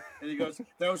clapping. And he goes,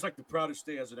 "That was like the proudest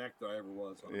day as an actor I ever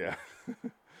was." Yeah.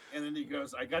 And then he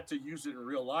goes, "I got to use it in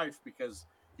real life because,"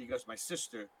 he goes, "my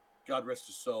sister, God rest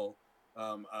her soul,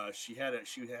 she had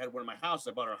one in my house.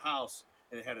 I bought her a house,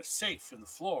 and it had a safe in the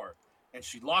floor, and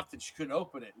she locked it. She couldn't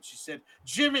open it, and she said,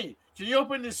 'Jimmy, can you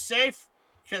open this safe?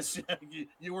 Because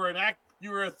you were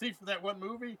a thief in that one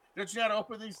movie. Don't you know how to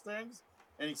open these things?'"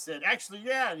 And he said, "Actually,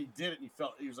 yeah." And he did it. And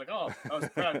he was like, "Oh, I was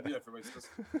proud to do that for my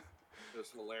sister." It was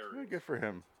hilarious. Good for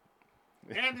him.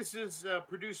 And this is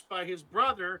produced by his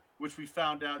brother, which we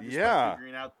found out just by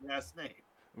figuring out the last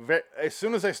name. As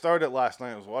soon as I started last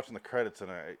night, I was watching the credits,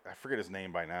 and I forget his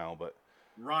name by now, but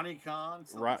Ronnie Kahn.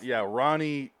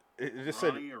 Ronnie. It just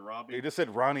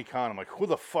said Ronnie Kahn. I'm like, who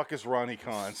the fuck is Ronnie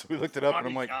Kahn? So we looked it up, and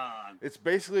I'm like, it's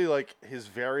basically like his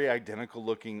very identical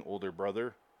looking older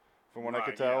brother, from what I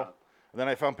could tell. Yeah. And then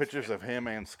I found pictures of him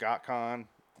and Scott Kahn,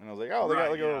 and I was like, oh, they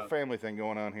got like a little family thing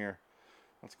going on here.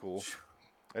 That's cool.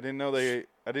 I didn't know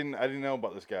I didn't know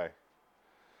about this guy.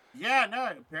 Yeah, no.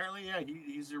 Apparently, yeah,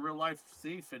 he's a real life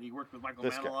thief, and he worked with Michael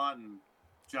Mann a lot and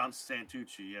John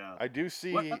Santucci. Yeah, I do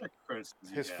see.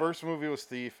 His first movie was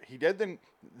Thief. He then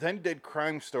did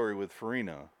Crime Story with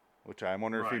Farina, which I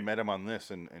wonder if he met him on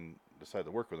this and decided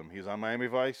to work with him. He was on Miami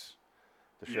Vice,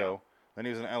 the show. Then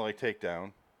he was in LA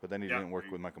Takedown, but then he didn't work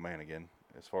with Michael Mann again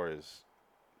as far as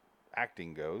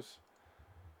acting goes.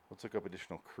 Let's look up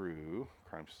additional crew.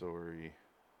 Crime Story.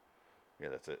 Yeah,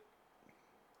 that's it.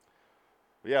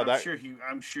 But yeah,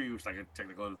 I'm sure he was like a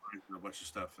technical advisor for a bunch of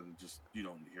stuff, and just you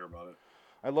don't hear about it.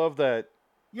 I love that.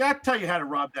 Yeah, I tell you how to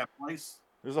rob that place.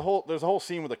 There's a whole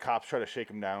scene where the cops try to shake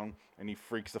him down, and he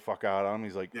freaks the fuck out on him.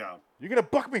 He's like, "Yeah, you're gonna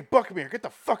buck me, or get the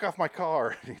fuck off my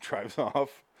car!" And he drives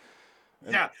off.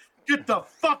 And get the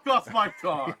fuck off my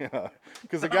car. Yeah,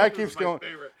 because the guy keeps going.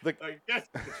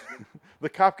 The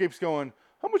cop keeps going.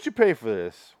 how much you pay for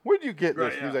this? Where'd you get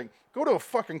Right, this? And he's yeah. like, go to a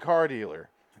fucking car dealer.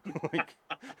 Like,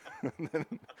 and then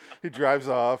he drives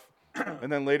off,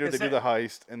 and then later they do the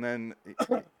heist, and then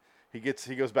he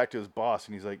goes back to his boss,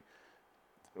 and he's like,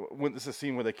 when this is a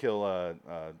scene where they kill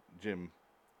Jim,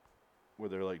 where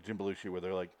they're like Jim Belushi, where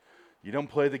they're like, you don't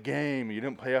play the game, you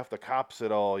didn't pay off the cops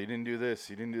at all, you didn't do this,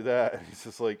 you didn't do that. And he's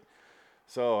just like,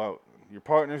 so your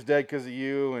partner's dead because of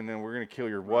you, and then we're gonna kill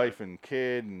your wife and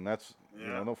kid, and that's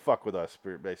don't fuck with us,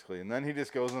 basically. And then he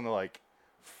just goes into like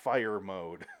fire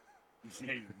mode.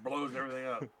 He blows everything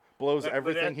up. Blows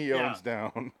everything he owns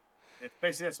down. It's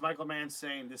basically, that's Michael Mann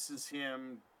saying this is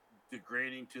him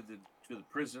degrading to the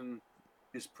prison,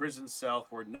 his prison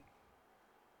self, where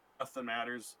nothing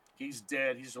matters. He's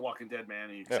dead. He's a walking dead man,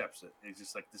 and he accepts it. And he's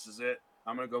just like, this is it.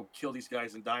 I'm gonna go kill these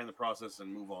guys and die in the process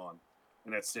and move on.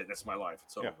 And that's it. That's my life.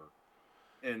 It's over.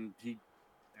 And he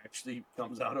actually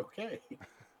comes out okay.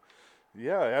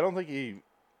 Yeah, I don't think he,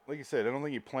 like you said, I don't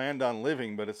think he planned on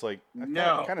living, but it's like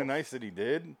kind of nice that he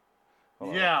did.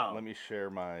 Hold on, let me share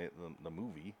the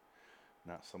movie,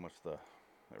 not so much the.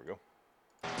 There we go.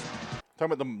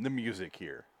 Talking about the music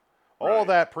here. All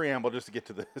that preamble just to get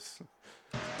to this.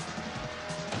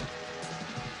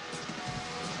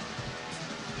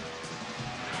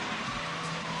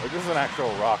 Like, this is an actual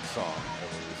rock song, at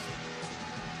least.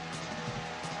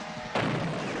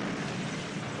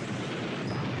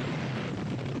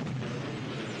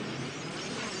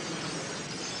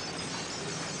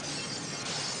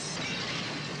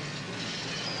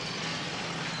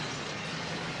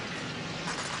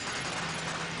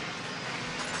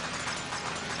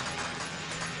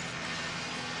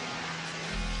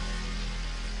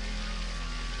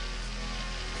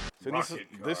 So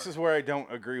this is where I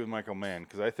don't agree with Michael Mann,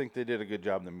 because I think they did a good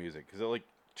job in the music, because it like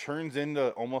turns into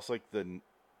almost like the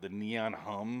neon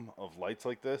hum of lights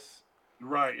like this.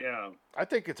 Right. Yeah. I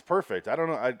think it's perfect. I don't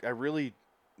know. I really,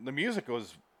 the music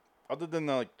was, other than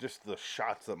like just the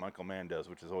shots that Michael Mann does,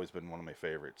 which has always been one of my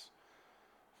favorites.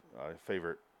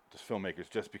 Just filmmakers,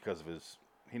 just because of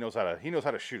he knows how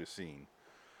to shoot a scene.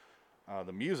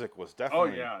 The music was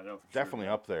definitely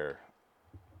up there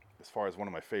as far as one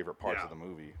of my favorite parts of the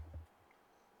movie.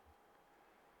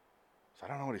 So I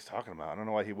don't know what he's talking about. I don't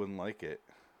know why he wouldn't like it.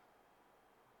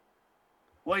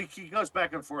 Well, he goes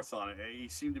back and forth on it. He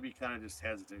seemed to be kind of just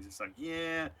hesitant. He's just like,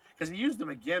 yeah, because he used them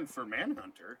again for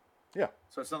Manhunter. Yeah.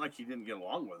 So it's not like he didn't get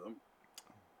along with them.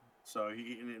 So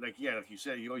like you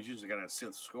said, he always uses a kind of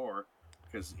synth score,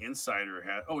 because Insider,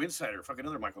 fucking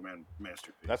another Michael Mann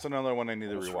masterpiece. That's another one I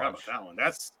need to rewatch. Forgot about that one.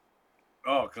 That's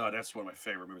one of my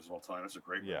favorite movies of all time. That's a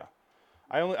great movie. Yeah.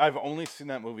 I've only seen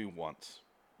that movie once.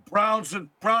 Brown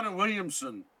and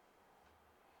Williamson.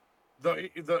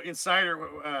 The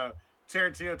Insider,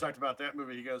 Tarantino talked about that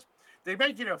movie. He goes, they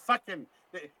make it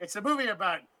it's a movie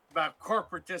about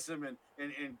corporatism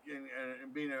and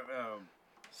being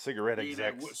cigarette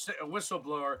execs, a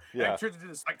whistleblower. Yeah. And it turns into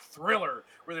this like thriller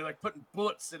where they're like putting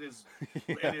bullets in his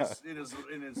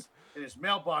in his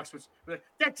mailbox, which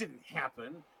that didn't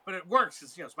happen, but it works.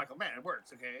 It's Michael Mann. It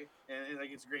works, okay, and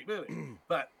like it's a great movie.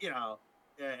 But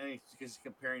and he's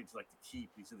comparing it to like The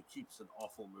Keep. He said The Keep's an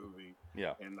awful movie.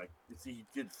 Yeah. And like he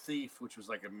did Thief, which was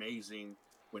like amazing.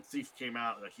 When Thief came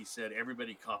out, like he said,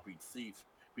 everybody copied Thief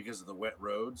because of the wet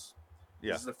roads.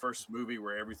 Yeah. This is the first movie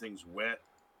where everything's wet.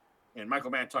 And Michael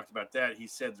Mann talked about that. He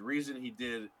said the reason he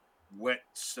did wet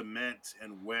cement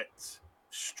and wet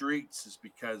streets is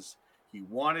because he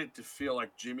wanted to feel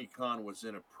like Jimmy Kahn was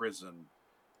in a prison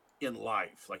in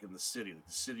life, like in the city. Like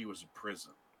the city was a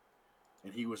prison.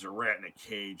 And he was a rat in a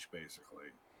cage,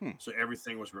 basically. So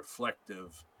everything was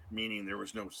reflective, meaning there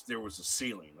was a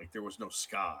ceiling, like there was no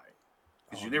sky,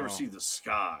 because you never see the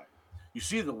sky. You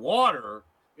see the water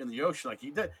in the ocean, like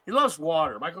he loves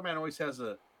water. Michael Mann always has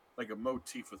a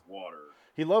motif with water.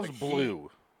 He loves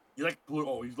blue. He likes blue.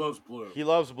 Oh, he loves blue. He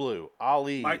loves blue.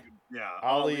 Ali.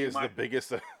 Ali is the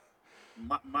biggest.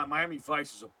 Miami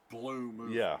Vice is a blue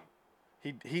movie. Yeah.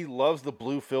 He loves the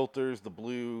blue filters, the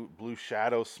blue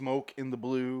shadow, smoke in the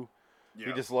blue. Yeah.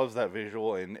 He just loves that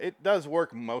visual, and it does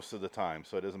work most of the time,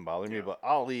 so it doesn't bother me. But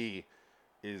Ali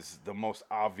is the most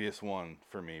obvious one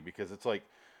for me, because it's like,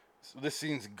 this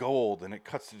scene's gold, and it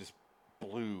cuts to just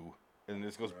blue, and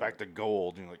this goes back to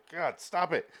gold, and you're like, God,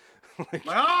 stop it! Like,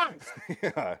 my eyes.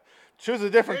 Yeah, choose a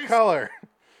different color.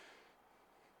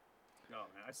 No,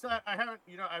 man, I haven't.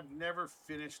 I've never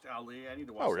finished Ali. I need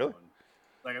to watch. Oh, really? That one.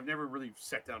 Like, I've never really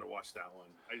sat down to watch that one.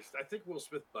 I think Will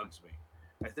Smith bugs me.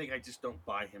 I think I just don't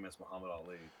buy him as Muhammad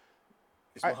Ali.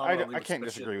 I can't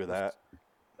disagree with that.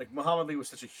 Like, Muhammad Ali was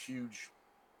such a huge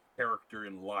character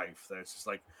in life that it's just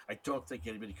like, I don't think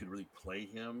anybody could really play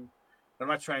him. I'm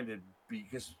not trying to be,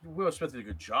 because Will Smith did a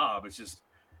good job. It's just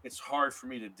it's hard for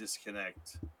me to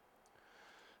disconnect.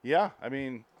 Yeah, I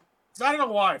mean, So I don't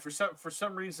know why. For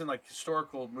some reason, like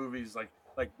historical movies, like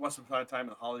Once Upon a Time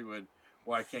in Hollywood,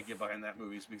 why I can't get behind that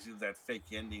movie is because of that fake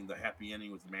ending, the happy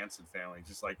ending with the Manson family.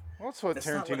 Just like well, that's what that's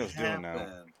not what Tarantino's doing now.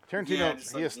 happened. Yeah, Tarantino,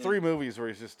 just he like has 3 movies where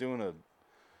he's just doing a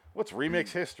what's remix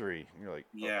history. And you're like,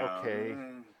 yeah. okay,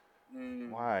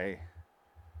 why?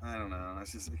 I don't know.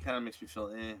 It's just it kind of makes me feel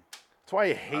That's why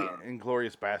I hate Uh,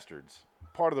 Inglorious Bastards.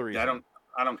 Part of the yeah, reason.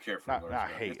 I don't care for Not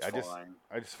Glorious hate. It's fine.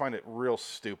 I just find it real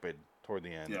stupid toward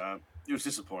the end. Yeah, it was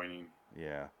disappointing.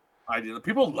 Yeah. I did.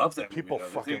 People love that movie People though.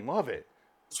 They fucking think love it.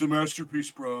 it's a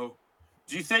masterpiece, bro.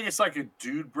 Do you think it's like a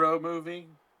dude bro movie?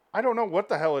 I don't know what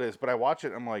the hell it is, but I watch it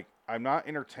and I'm like, I'm not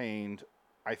entertained.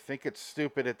 I think it's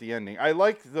stupid at the ending. I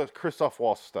like the Christoph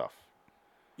Waltz stuff.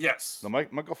 Yes. The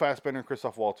Michael Fassbender and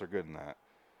Christoph Waltz are good in that.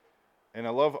 And I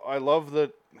love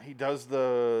that he does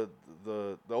the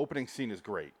opening scene is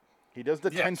great. He does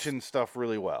the Yes. tension stuff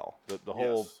really well. The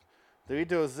whole Yes. he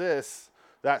does this,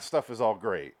 that stuff is all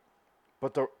great.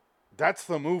 But that's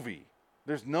the movie.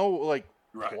 There's no like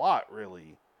Right. plot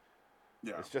really.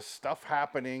 Yeah. It's just stuff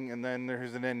happening, and then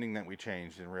there's an ending that we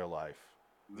changed in real life.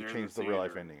 We They're changed in the real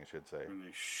life theater ending, I should say. and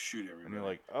they shoot everybody. And you're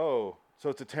like, oh, so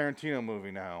it's a Tarantino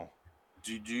movie now.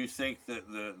 do you think that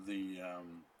the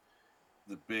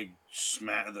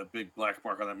big black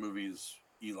mark on that movie is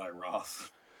Eli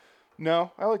Roth?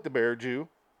 No, I like the Bear Jew.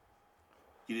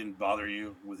 He didn't bother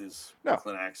you with his No.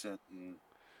 Brooklyn accent. And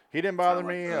He didn't bother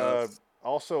me.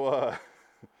 Also,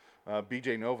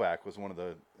 B.J. Novak was one of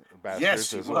the bastards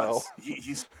yes, he as was. well.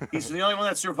 He's the only one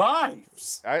that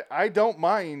survives. I don't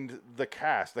mind the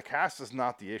cast. The cast is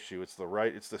not the issue. It's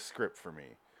the script for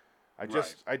me.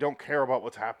 I don't care about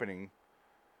what's happening.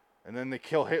 And then they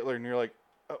kill Hitler, and you're like,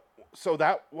 so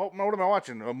what am I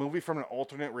watching? A movie from an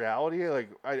alternate reality? Like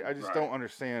I just don't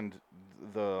understand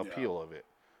the appeal of it.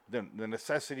 The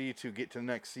necessity to get to the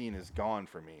next scene is gone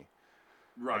for me.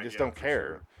 Right. I just don't care.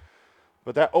 Sure.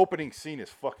 But that opening scene is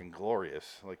fucking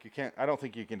glorious. Like I don't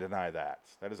think you can deny that.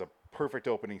 That is a perfect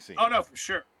opening scene. Oh no, for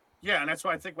sure. Yeah, and that's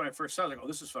why I think when I first saw it, like, oh,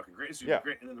 this is fucking great. This is gonna be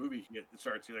great. And then the movie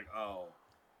starts, you're like, oh,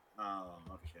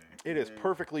 okay. It is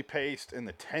perfectly paced, and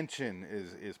the tension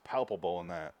is palpable in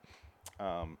that.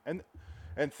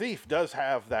 And Thief does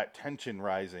have that tension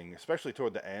rising, especially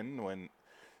toward the end when,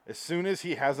 as soon as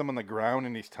he has them on the ground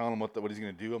and he's telling them what he's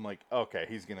gonna do, I'm like, okay,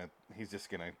 he's just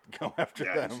gonna go after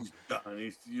them. He's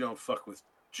done. You don't fuck with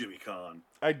Jimmy Kahn.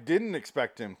 I didn't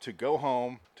expect him to go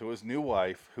home to his new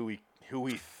wife, who he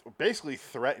basically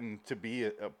threatened to be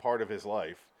a part of his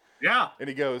life. Yeah. And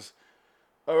he goes,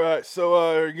 all right,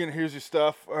 so here's your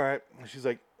stuff. All right. And she's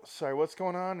like, sorry, what's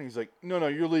going on? And he's like, no,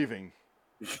 you're leaving.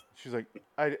 She's like,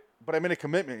 but I made a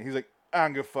commitment. He's like, I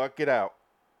don't give a fuck. Get out.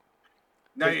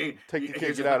 Now Take the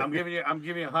kid, get out of here. I'm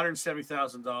giving you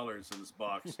 $170,000 in this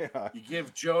box. Yeah. You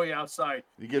give Joey outside.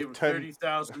 You give him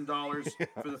 $30,000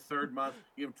 for the third month.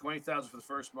 You give him $20,000 for the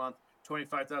first month.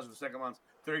 $25,000 for the second month.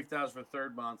 $30,000 for the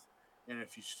third month. And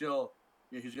if you still,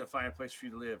 he's gonna find a place for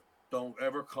you to live. Don't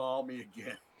ever call me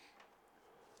again.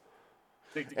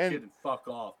 Take the kid and fuck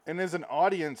off. And as an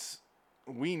audience,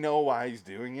 we know why he's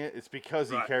doing it. It's because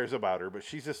he cares about her. But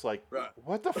she's just like,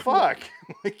 what the fuck?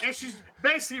 And she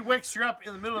basically wakes her up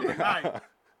in the middle of the night.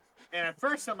 And at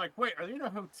first I'm like, wait, are they in a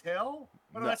hotel?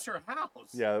 Oh, no, that's her house.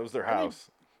 Yeah, that was their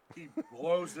house. He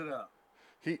blows it up.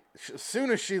 As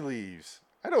soon as she leaves,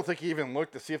 I don't think he even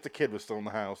looked to see if the kid was still in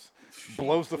the house.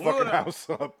 Blows the fucking house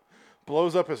up.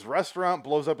 Blows up his restaurant,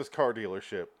 blows up his car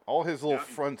dealership. All his little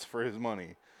fronts for his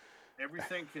money.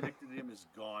 Everything connected to him is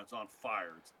gone. It's on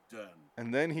fire. It's done.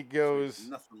 And then he goes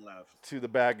nothing left to the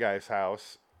bad guy's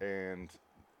house and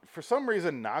for some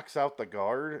reason knocks out the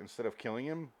guard instead of killing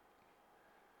him.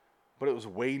 But it was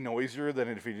way noisier than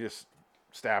if he just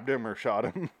stabbed him or shot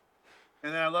him.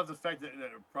 And then I love the fact that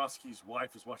Prosky's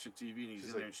wife is watching TV and he's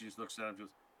in there and she just looks at him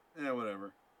and goes,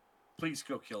 whatever. Please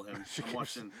go kill him.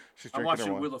 I'm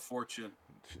watching Wheel of Fortune.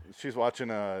 She's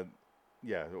watching, I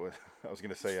was going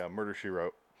to say Murder, She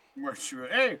Wrote. Murder, She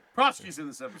Wrote. Hey, Prosky's in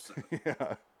this episode.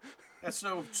 Yeah. That's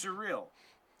so surreal.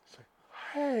 It's like,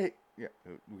 hey. Yeah,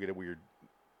 we get a weird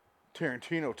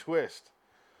Tarantino twist.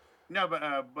 No,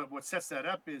 but what sets that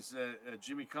up is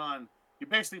Jimmy Kahn. He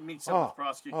basically meets up with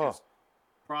Prosky because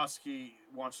Prosky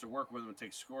wants to work with him and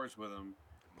take scores with him.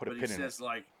 But he says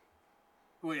like,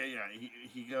 well,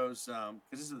 he goes because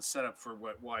this is the setup for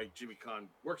why Jimmy Kahn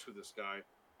works with this guy.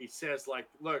 He says like,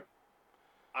 look,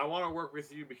 I want to work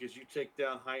with you because you take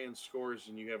down high-end scores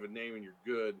and you have a name and you're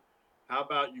good. How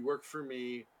about you work for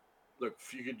me? Look,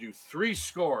 if you could do 3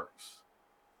 scores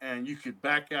and you could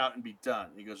back out and be done.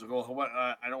 He goes, "Well, what?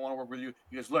 I don't want to work with you."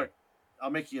 He goes, "Look, I'll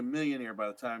make you a millionaire by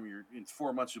the time you're in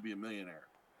 4 months. You'll be a millionaire."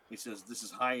 He says, "This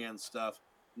is high end stuff,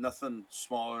 nothing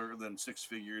smaller than 6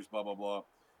 figures." Blah blah blah.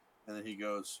 And then he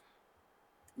goes,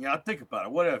 "Yeah, I'll think about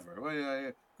it.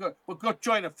 Whatever. Go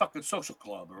join a fucking social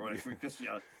club or whatever. Because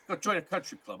go join a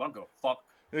country club. I'll go fuck."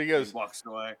 He goes, he walks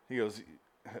away. He goes,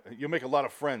 "You'll make a lot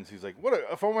of friends." He's like, "What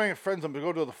if I'm making friends? I'm gonna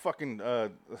go to the fucking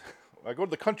I go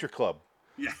to the country club."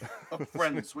 Yeah,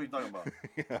 friends. What are you talking about?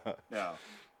 Yeah. Yeah.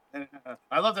 And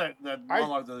I love that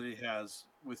monologue that he has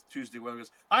with Tuesday Weld. He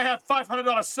goes, "I have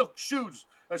 $500 silk shoes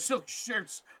or silk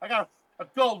shirts. I got a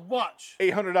gold watch.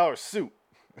 $800 suit."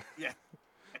 Yeah.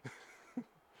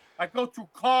 I go through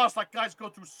cars like guys go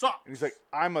through socks." And he's like,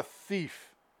 "I'm a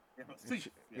thief." "I'm a thief."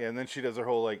 Yeah, and then she does her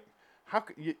whole like, "How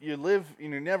you live?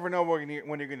 You never know when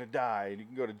you're gonna die, and you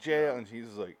can go to jail." And she's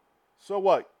like, "So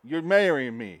what? You're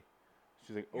marrying me."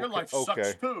 She's like, "Your life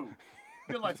sucks too.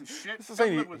 Your life is shit." This is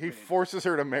saying he forces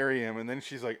her to marry him, and then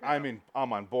she's like, I'm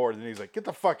on board. And he's like, "Get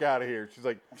the fuck out of here." She's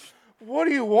like, "What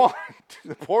do you want?"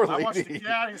 The poor lady. "I want you to get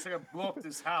out of here so I can blow up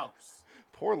this house."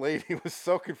 Poor lady was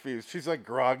so confused. She's like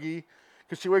groggy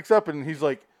because she wakes up and he's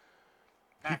like,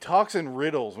 he talks in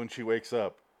riddles when she wakes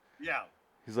up. Yeah.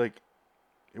 He's like,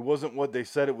 "It wasn't what they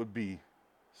said it would be,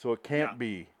 so it can't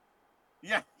be."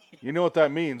 Yeah. You know what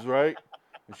that means, right?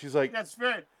 And she's like, "Yeah, it's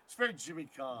very Jimmy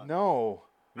Kahn." "No."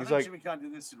 I He's think like, Jimmy Kahn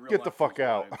did this in real "Get life the to fuck his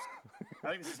out." wives. I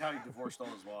think this is how he divorced all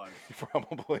his wives.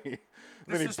 Probably. Then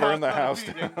he This is how burned the it's gonna house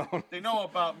be. down. They know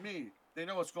about me. They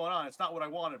know what's going on. It's not what I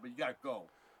wanted, but you gotta go.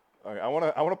 All right, I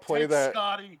want to play Take that.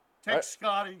 Scotty. Take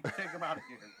him out of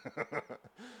here.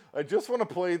 I just want to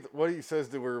play what he says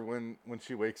to her when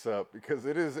she wakes up because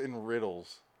it is in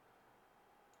riddles.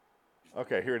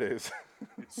 Okay, here it is.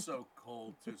 It's so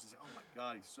cold too. She's like, "Oh my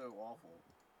god, he's so awful."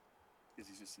 Because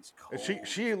he's cold. And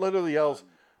she literally yells,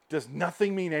 "Does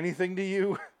nothing mean anything to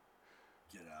you?"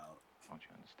 "Get out." Don't you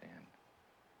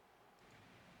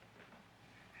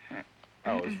understand?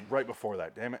 Oh, it was right before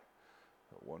that. Damn it.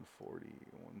 140,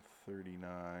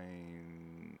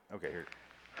 139. Okay, here.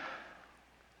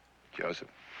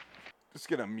 Joseph. Just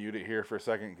gonna mute it here for a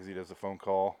second because he does a phone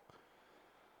call.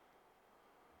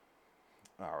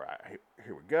 All right,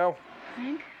 here we go.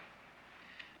 Frank?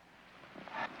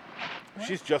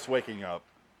 She's just waking up.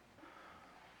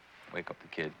 Wake up the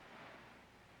kid.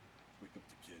 Wake up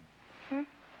the kid.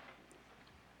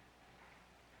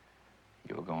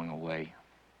 You were going away.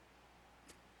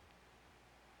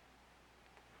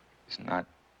 It's not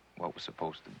what was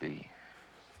supposed to be.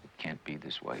 It can't be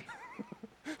this way.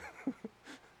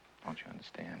 Don't you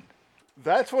understand?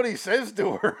 That's what he says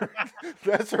to her.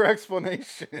 That's her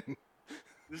explanation.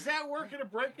 Does that work in a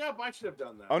breakup? I should have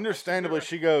done that. Understandably,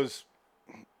 she goes,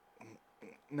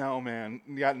 "No, man,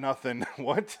 you got nothing."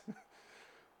 What?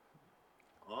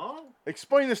 Huh?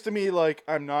 Explain this to me like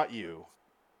I'm not you,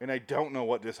 and I don't know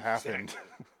what just happened.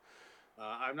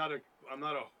 I'm not a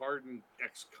hardened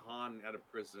ex-con out of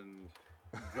prison.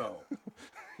 Go.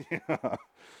 Yeah.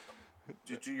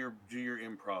 Do your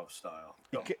improv style.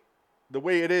 Go. The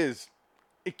way it is,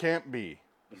 it can't be.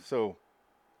 So,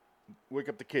 wake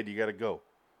up the kid. You gotta go.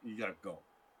 You gotta go.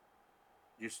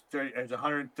 It's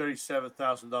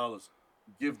 $137,000.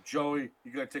 Give Joey.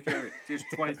 You gotta take care of it. Here's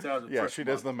 $20,000. Yeah, she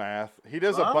does the math. He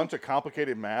does a bunch of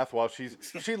complicated math while she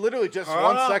literally just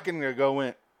 1 second ago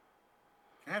went.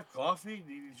 "Can I have coffee?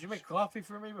 Did you make coffee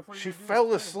for me before you?" She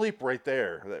fell asleep right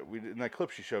there. In that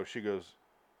clip she shows, she goes,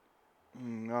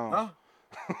 "No." Huh?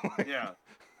 Yeah.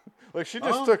 Like she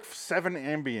just took 7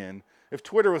 Ambien. If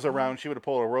Twitter was around, she would have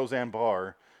pulled a Roseanne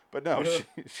Barr. But no,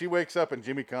 she wakes up and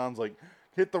Jimmy Kahn's like,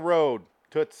 "Hit the road,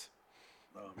 toots."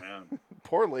 Oh man.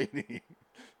 Poor lady.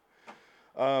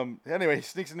 Anyway, he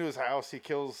sneaks into his house. He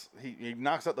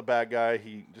knocks out the bad guy.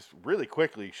 He just really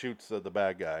quickly shoots the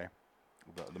bad guy,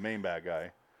 the main bad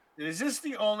guy. And is this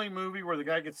the only movie where the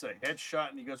guy gets a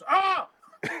headshot and he goes, "Ah!"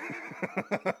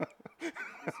 He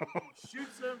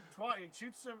shoots him twice. He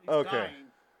shoots him. He's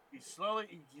dying. He's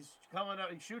coming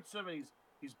up. He shoots him and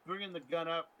he's bringing the gun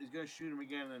up. He's gonna shoot him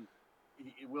again and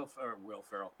Will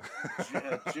Ferrell.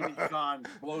 Jimmy Kahn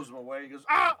blows him away. He goes,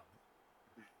 "Ah!"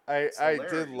 I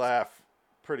did laugh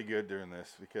pretty good during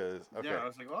this because I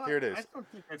was like, well, here it is. I don't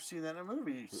think I've seen that in a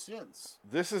movie since.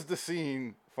 This is the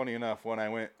scene. Funny enough, when I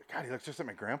went, God, he looks just like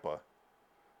my grandpa.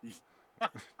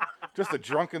 Just a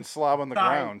drunken slob on the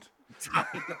ground.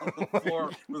 Dying on the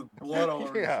floor with blood all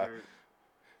over his shirt.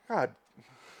 God,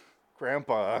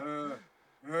 grandpa.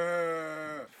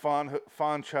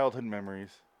 Fond childhood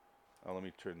memories. Oh, let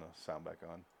me turn the sound back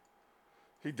on.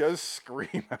 He does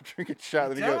scream after he gets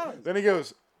shot. Then he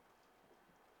goes,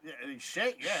 Yeah, and he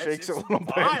shakes a little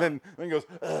bit, and then goes.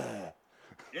 Ugh.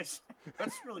 It's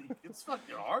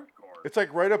fucking hardcore. It's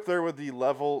like right up there with the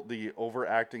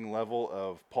overacting level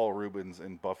of Paul Rubens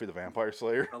in Buffy the Vampire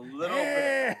Slayer. A little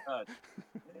bit.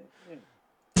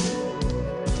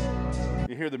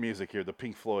 You hear the music here, the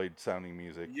Pink Floyd sounding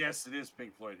music. Yes, it is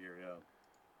Pink Floyd here. Yeah.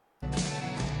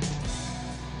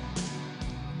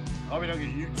 Oh, we don't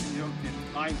get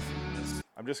time for this.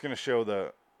 I'm just gonna show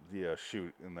the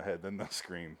shoot in the head, then the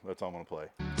scream. That's all I'm gonna play.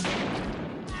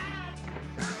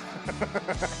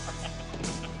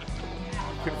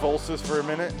 Convulses for a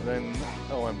minute, then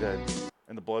I'm dead,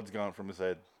 and the blood's gone from his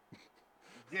head.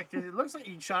 Yeah, because it looks like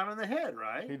he shot him in the head,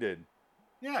 right? He did.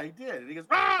 Yeah, he did. And he goes,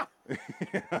 ah!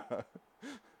 Yeah.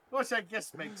 Which I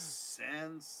guess makes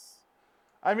sense.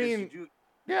 I mean,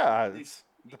 yeah, it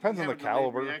depends on the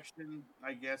caliber. Reaction,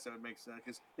 I guess that would make sense.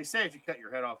 Because they say if you cut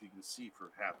your head off, you can see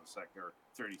for half a second or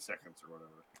 30 seconds or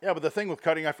whatever. Yeah, but the thing with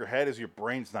cutting off your head is your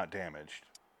brain's not damaged.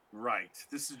 Right.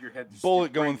 This is your head.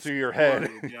 Bullet going through your head.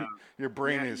 Yeah. Your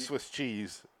brain is Swiss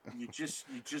cheese. You just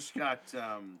got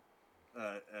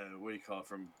what do you call it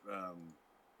from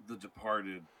The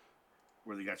Departed,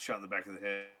 where they got shot in the back of the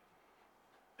head,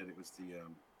 and it was the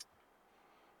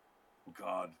oh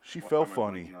God. She fell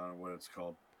funny. What it's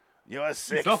called? You're a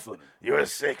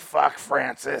sick fuck,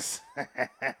 Francis.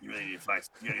 You need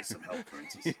some help,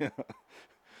 Francis. Yeah.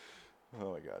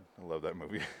 Oh my God, I love that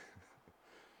movie.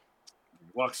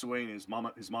 Walks away in his mom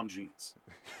jeans.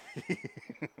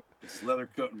 His leather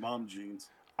coat and mom jeans.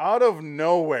 Out of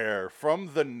nowhere,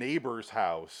 from the neighbor's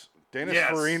house, Dennis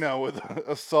Farina with an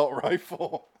assault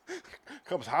rifle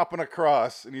comes hopping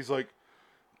across, and he's like,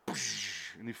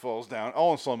 and he falls down,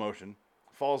 all in slow motion,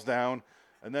 falls down,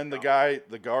 and then the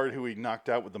guard who he knocked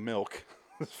out with the milk,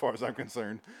 as far as I'm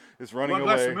concerned, is running away,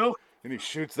 glass of milk? And he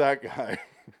shoots that guy.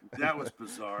 That was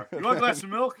bizarre. You want a glass of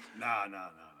milk? Nah.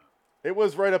 It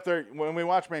was right up there. When we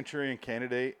watch Manchurian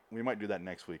Candidate, we might do that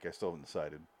next week. I still haven't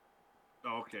decided.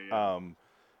 Oh, okay. Yeah.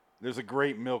 There's a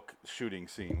great milk shooting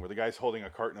scene where the guy's holding a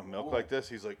carton of milk like this.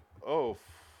 He's like, oh,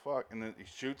 fuck. And then he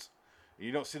shoots. And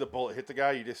you don't see the bullet hit the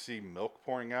guy. You just see milk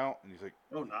pouring out. And he's like,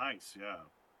 oh, nice. Yeah.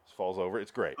 Just falls over.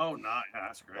 It's great. Oh, nice. Yeah,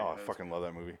 that's great. Oh, I fucking love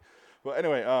that movie. But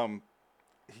anyway,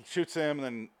 he shoots him. And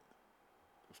then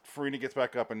Farina gets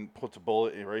back up and puts a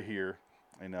bullet right here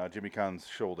in Jimmy Kahn's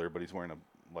shoulder. But he's wearing a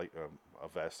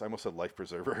vest. I almost said life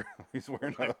preserver. He's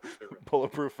wearing a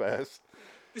bulletproof vest.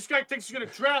 This guy thinks he's going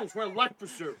to drown. He's wearing a life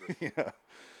preserver. Yeah.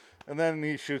 And then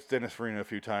he shoots Dennis Farina a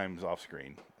few times off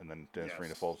screen. And then Dennis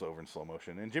Farina falls over in slow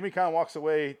motion. And Jimmy Kahn walks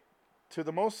away to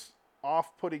the most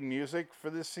off-putting music for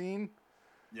this scene.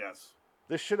 Yes.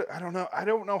 This should I don't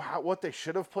know what they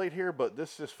should have played here, but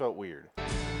this just felt weird.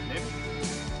 Maybe.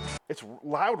 It's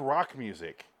loud rock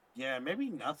music. Yeah, maybe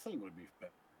nothing would be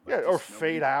better. Like or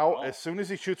fade out. As soon as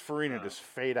he shoots Farina, just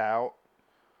fade out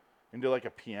into like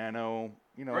a piano,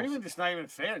 you know. Or even just not even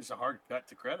fade, just a hard cut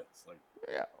to credits. Like,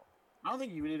 yeah. I don't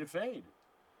think you even need a fade.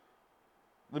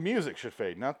 The music should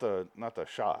fade, not the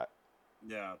shot.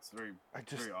 Yeah, it's very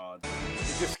odd.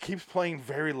 It just keeps playing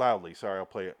very loudly. Sorry, I'll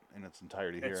play it in its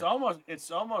entirety here.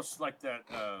 It's almost like that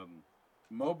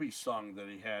Moby song that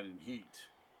he had in Heat,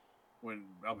 when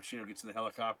Al Pacino gets in the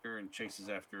helicopter and chases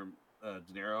after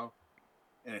De Niro.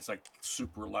 And it's like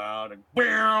super loud and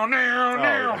now.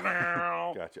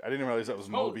 Gotcha. I didn't realize that was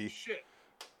Moby. Holy shit.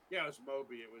 Yeah, it was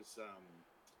Moby. It was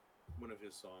one of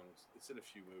his songs. It's in a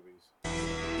few movies.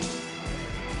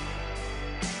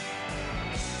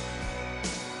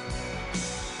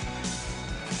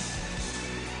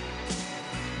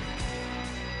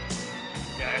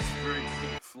 Yeah, it's very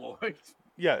Pink Floyd.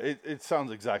 Yeah, it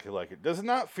sounds exactly like it. Does it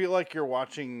not feel like you're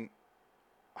watching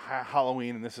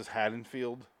Halloween and this is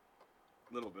Haddonfield?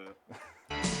 A little bit.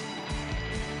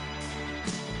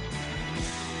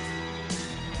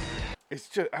 It's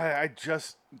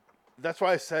just that's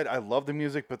why I said I love the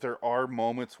music, but there are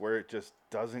moments where it just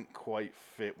doesn't quite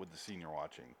fit with the scene you're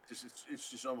watching. It's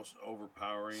just almost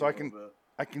overpowering. So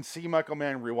I can see Michael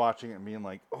Mann rewatching it and being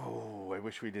like, oh, I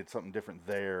wish we did something different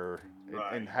there,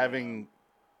 and having,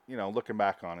 looking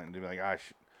back on it and being like,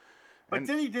 But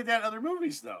then he did that in other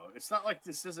movies, though. It's not like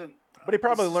this isn't. But he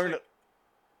probably learned.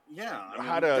 Yeah,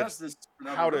 how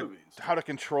to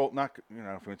control, not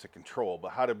if it's a control,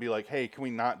 but how to be like, hey, can we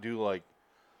not do like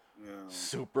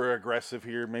super aggressive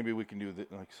here? Maybe we can do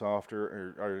like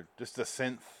softer or just a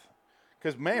synth,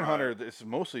 because Manhunter is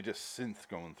mostly just synth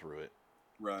going through it.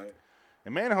 Right.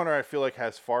 And Manhunter, I feel like,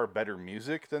 has far better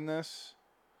music than this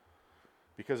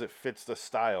because it fits the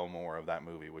style more of that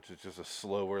movie, which is just a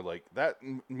slower, like that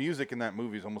music in that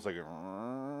movie is almost like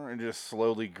and just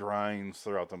slowly grinds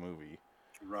throughout the movie.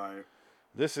 Right.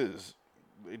 This is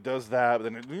it does that, but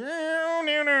then it,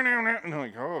 and I'm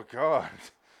like, oh god.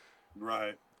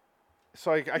 Right.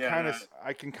 So I Yeah.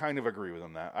 can kind of agree with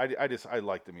him that I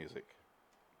like the music.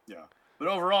 Yeah. But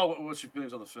overall, what's your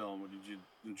feelings on the film? Did you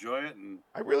enjoy it? And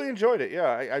I really enjoyed it.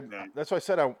 Yeah, yeah. that's why I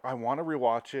said I want to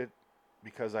rewatch it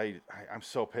because I'm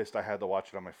so pissed I had to watch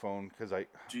it on my phone because I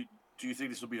Do you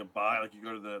think this will be a buy? Like you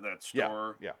go to that yeah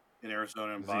store yeah in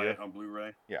Arizona and buy Zia it on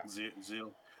Blu-ray? yeah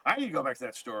Zeal. I need to go back to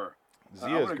that store. I Zia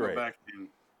want is to go great. back and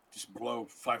just blow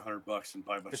 $500 and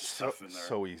buy a bunch It's of stuff in there.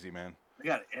 so easy, man. They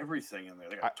got everything in there.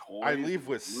 They got toys. I leave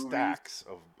with movies. stacks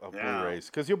of Yeah. Blu-rays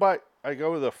because you buy. I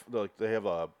go to like they have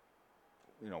a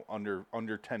under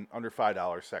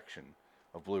 $5 section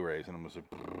of Blu-rays, and I'm just like,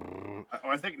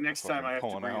 I think next time I have to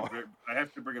pulling out. I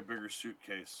have to bring a bigger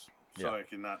suitcase so Yeah. I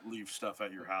can not leave stuff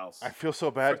at your house. I feel so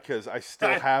bad because I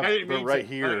still have the right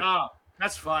here.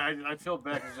 That's fine. I feel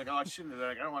bad because like, I shouldn't have.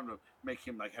 Like, I don't want to make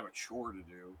him like have a chore to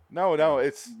do. No,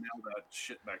 it's mail that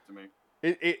shit back to me.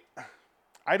 It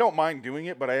I don't mind doing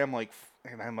it, but I am like,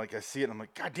 and I'm like, I see it, and I'm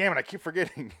like, God damn it, I keep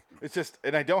forgetting. It's just,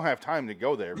 and I don't have time to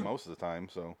go there most of the time,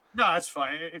 so. No, that's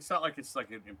fine. It's not like it's like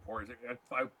important.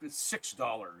 It's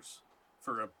 $6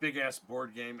 for a big ass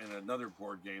board game and another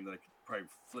board game that I could probably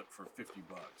flip for $50.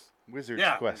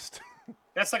 Wizard's Quest.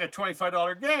 That's like a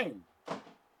 $25 game.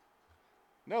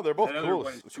 No, they're both That cool. other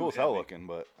one is Cool as too hell heavy. looking,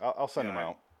 but I'll send them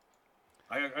out.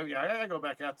 I gotta go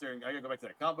back out there and I gotta go back to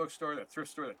that comic book store, that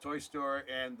thrift store, that toy store,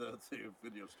 and the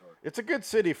video store. It's a good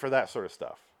city for that sort of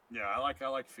stuff. Yeah, I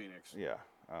like Phoenix. Yeah.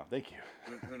 Thank you.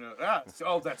 Who knows?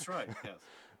 That's right. Yes.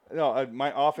 No,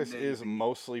 my office is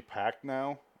mostly packed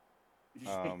now.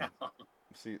 Yeah.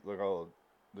 See, look,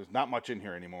 there's not much in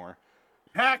here anymore.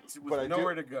 Packed with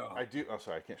nowhere to go. I do. Oh,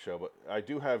 sorry, I can't show, but I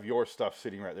do have your stuff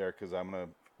sitting right there because I'm gonna.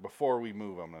 Before we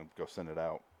move, I'm gonna go send it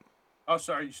out. Oh,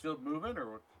 sorry, you still moving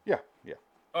or what? Yeah.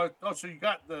 Oh, so you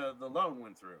got the loan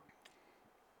went through.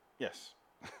 Yes.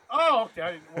 Oh,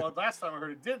 okay. Well, last time I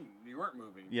heard it didn't. You weren't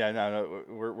moving. Yeah, no,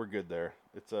 we're good there.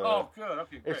 It's oh, good.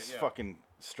 Okay, great. It's fucking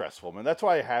stressful, man. That's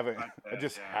why I haven't. I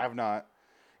just have not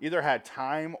either had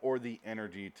time or the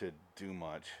energy to do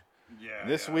much. Yeah.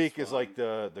 This week is like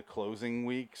the closing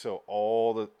week, so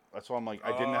that's why I'm like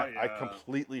I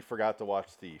completely forgot to watch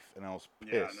Thief, and I was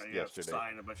pissed yesterday.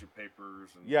 Sign a bunch of papers.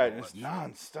 And it's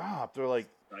nonstop. They're like,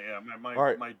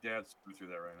 my dad's going through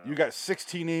that right now. You got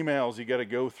 16 emails you got to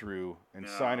go through and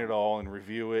sign it all and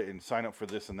review it and sign up for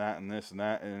this and that and this and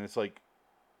that, and it's like,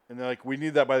 and they're like, we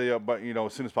need that by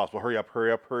as soon as possible. Hurry up,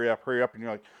 and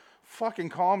you're like, fucking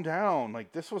calm down.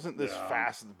 Like this wasn't this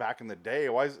fast back in the day.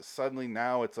 Why is it suddenly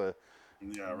now it's a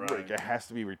like it has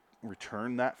to be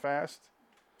returned that fast?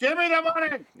 Give me the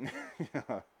money.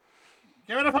 Yeah.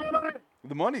 Give me the money.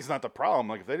 The money's not the problem.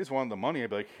 Like if they just wanted the money, I'd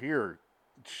be like, here,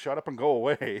 shut up and go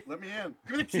away. Let me in.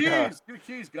 Give me the keys. Give me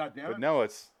the keys, goddammit. But no,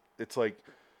 it's like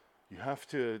you have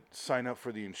to sign up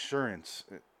for the insurance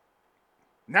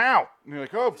now. And you're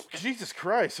like, oh Jesus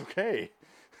Christ, okay.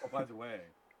 Oh, by the way,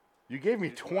 you gave me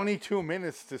 22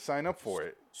 minutes to sign up for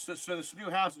it. So this new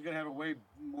house is gonna have a way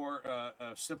more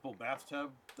simple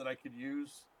bathtub that I could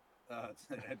use. I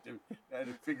had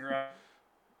to figure out.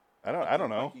 I don't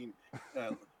know.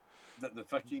 The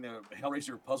fucking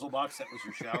Hellraiser puzzle box that was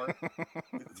your shower.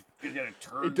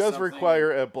 It does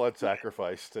require a blood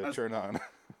sacrifice to turn on.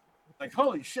 Like,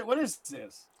 holy shit, what is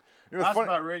this? You know, I was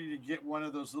about ready to get one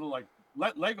of those little like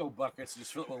Lego buckets,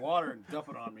 just fill it with water and dump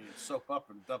it on me and soak up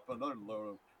and dump another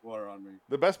load of water on me.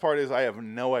 The best part is I have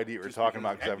no idea what you're talking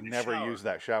about because I've never used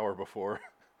that shower before.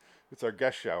 It's our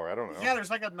guest shower. I don't know. Yeah, there's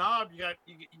like a knob. You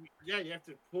have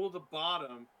to pull the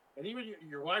bottom. And even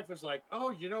your wife was like, oh,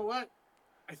 you know what?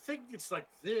 I think it's like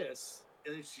this.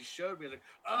 And then she showed me, like,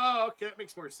 oh, okay, that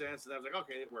makes more sense. And I was like,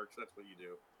 okay, it works. That's what you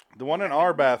do. The one in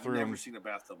our bathroom. I've never seen a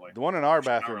bathtub like the one in our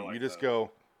bathroom. like you just that.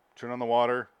 go turn on the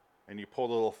water, and you pull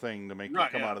the little thing to make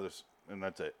it come out of this, and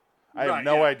that's it. I have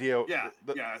no idea.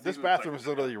 This bathroom is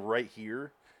literally right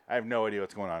here. I have no idea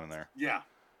what's going on in there. Yeah.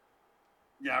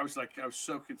 Yeah, I was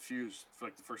so confused for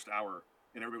like the first hour,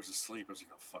 and everybody was asleep. I was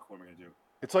like, oh, fuck, what am I going to do?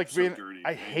 It's like being dirty.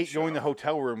 I hate going to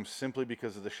hotel rooms simply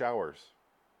because of the showers.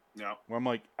 Yeah. Where I'm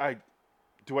like, I'm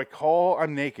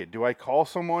naked. Do I call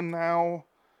someone now?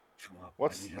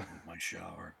 What's my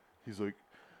shower? He's like,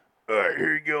 all right,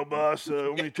 here you go, boss.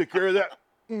 Let me take care of that.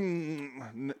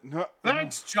 No.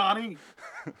 Thanks, Johnny.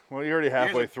 Well, you're already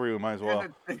halfway through. Might as well.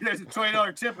 There's a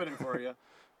 $20 tip in it for you.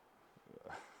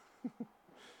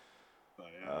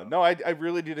 No, I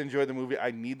really did enjoy the movie. I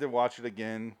need to watch it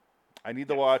again. I need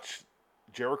to watch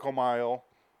Jericho Mile.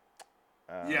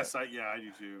 Yes, I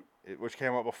do too. Which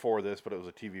came out before this, but it was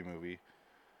a TV movie.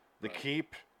 The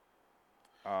Keep,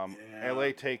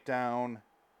 LA Takedown,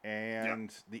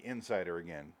 and The Insider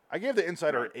again. I gave The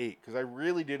Insider an 8 because I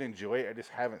really did enjoy it. I just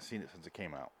haven't seen it since it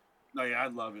came out. No, yeah, I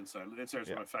love Inside. Insider's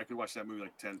my favorite. I could watch that movie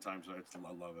like 10 times. I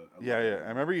love it. Yeah. I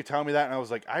remember you telling me that, and I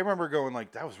was like, I remember going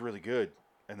like, that was really good,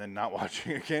 and then not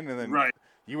watching it again, and then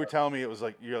you were telling me it was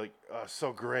like, you're like, oh,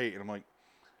 so great, and I'm like,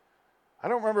 I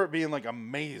don't remember it being like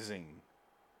amazing.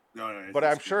 No, but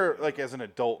I'm sure, like as an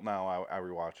adult now, I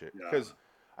rewatch it because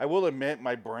I will admit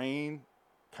my brain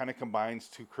kind of combines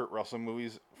two Kurt Russell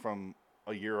movies from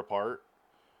a year apart,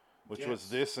 which was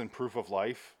this and Proof of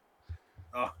Life.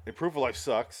 Oh, and Proof of Life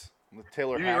sucks. The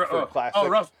Taylor Hackford classic.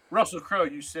 Oh, Russell Crowe.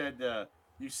 You said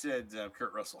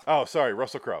Kurt Russell. Oh, sorry,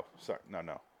 Russell Crowe. Sorry,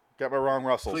 no. Got my wrong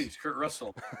Russells. Please, Kurt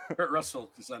Russell. Kurt Russell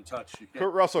is untouched.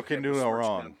 Kurt Russell can do no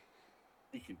wrong.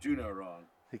 He can do no wrong.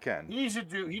 He can. He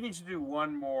needs to do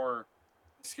one more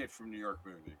Escape from New York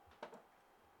movie.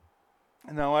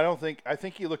 No, I don't think. I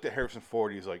think he looked at Harrison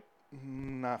Ford. He's like,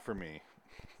 not for me.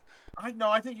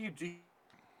 I think you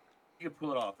could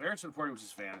pull it off. Harrison Ford was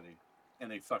just vanity,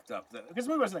 and they fucked up. Because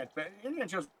the movie wasn't that bad. Indiana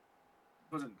Jones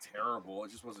wasn't terrible.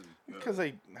 It just wasn't good. Because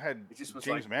they had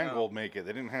James Mangold make it.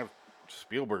 They didn't have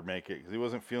Spielberg make it because he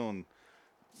wasn't feeling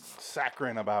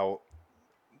saccharine about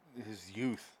his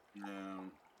youth. No.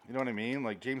 You know what I mean?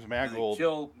 Like James Mangold.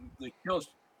 They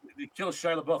kill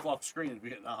Shia LaBeouf off screen in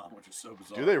Vietnam, which is so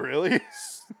bizarre. Do they really?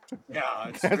 Yeah,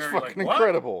 it's that's very, fucking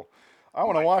incredible. I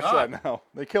want to watch that now.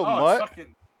 They killed Mutt.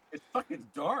 It's fucking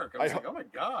dark. I was like, oh my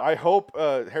god. I hope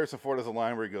Harrison Ford has a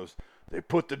line where he goes, They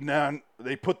put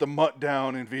the mutt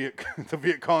down in the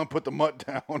Viet Cong put the mutt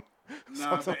down.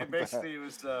 No, basically it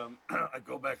was I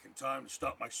go back in time to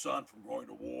stop my son from going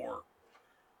to war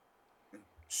and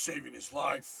saving his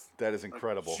life. That is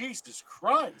incredible. Like, Jesus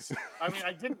Christ! I mean,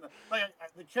 I didn't like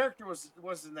the character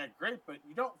wasn't that great, but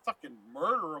you don't fucking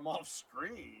murder him off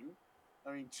screen.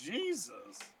 I mean,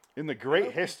 Jesus. In the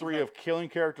great history of killing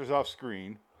characters off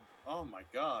screen. Oh my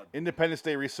God. Independence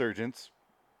Day Resurgence.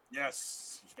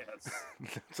 Yes.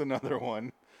 That's another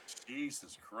one.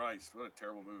 Jesus Christ, what a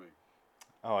terrible movie.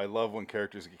 Oh, I love when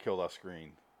characters get killed off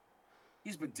screen.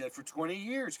 He's been dead for 20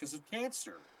 years because of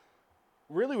cancer.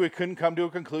 Really, we couldn't come to a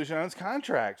conclusion on his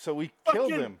contract, so we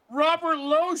killed him. Robert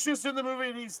Lowe's just in the movie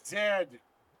and he's dead.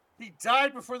 He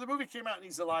died before the movie came out and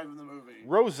he's alive in the movie.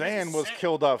 Roseanne was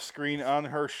killed off screen on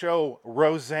her show,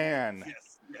 Roseanne.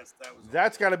 Yes,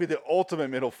 That's got to be the ultimate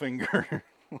middle finger.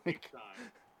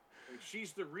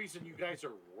 She's the reason you guys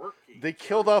are working. They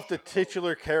killed off the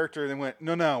titular character and then went,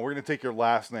 no, we're going to take your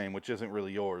last name, which isn't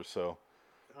really yours, so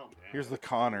here's the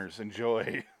Connors.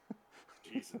 Enjoy.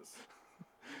 Jesus.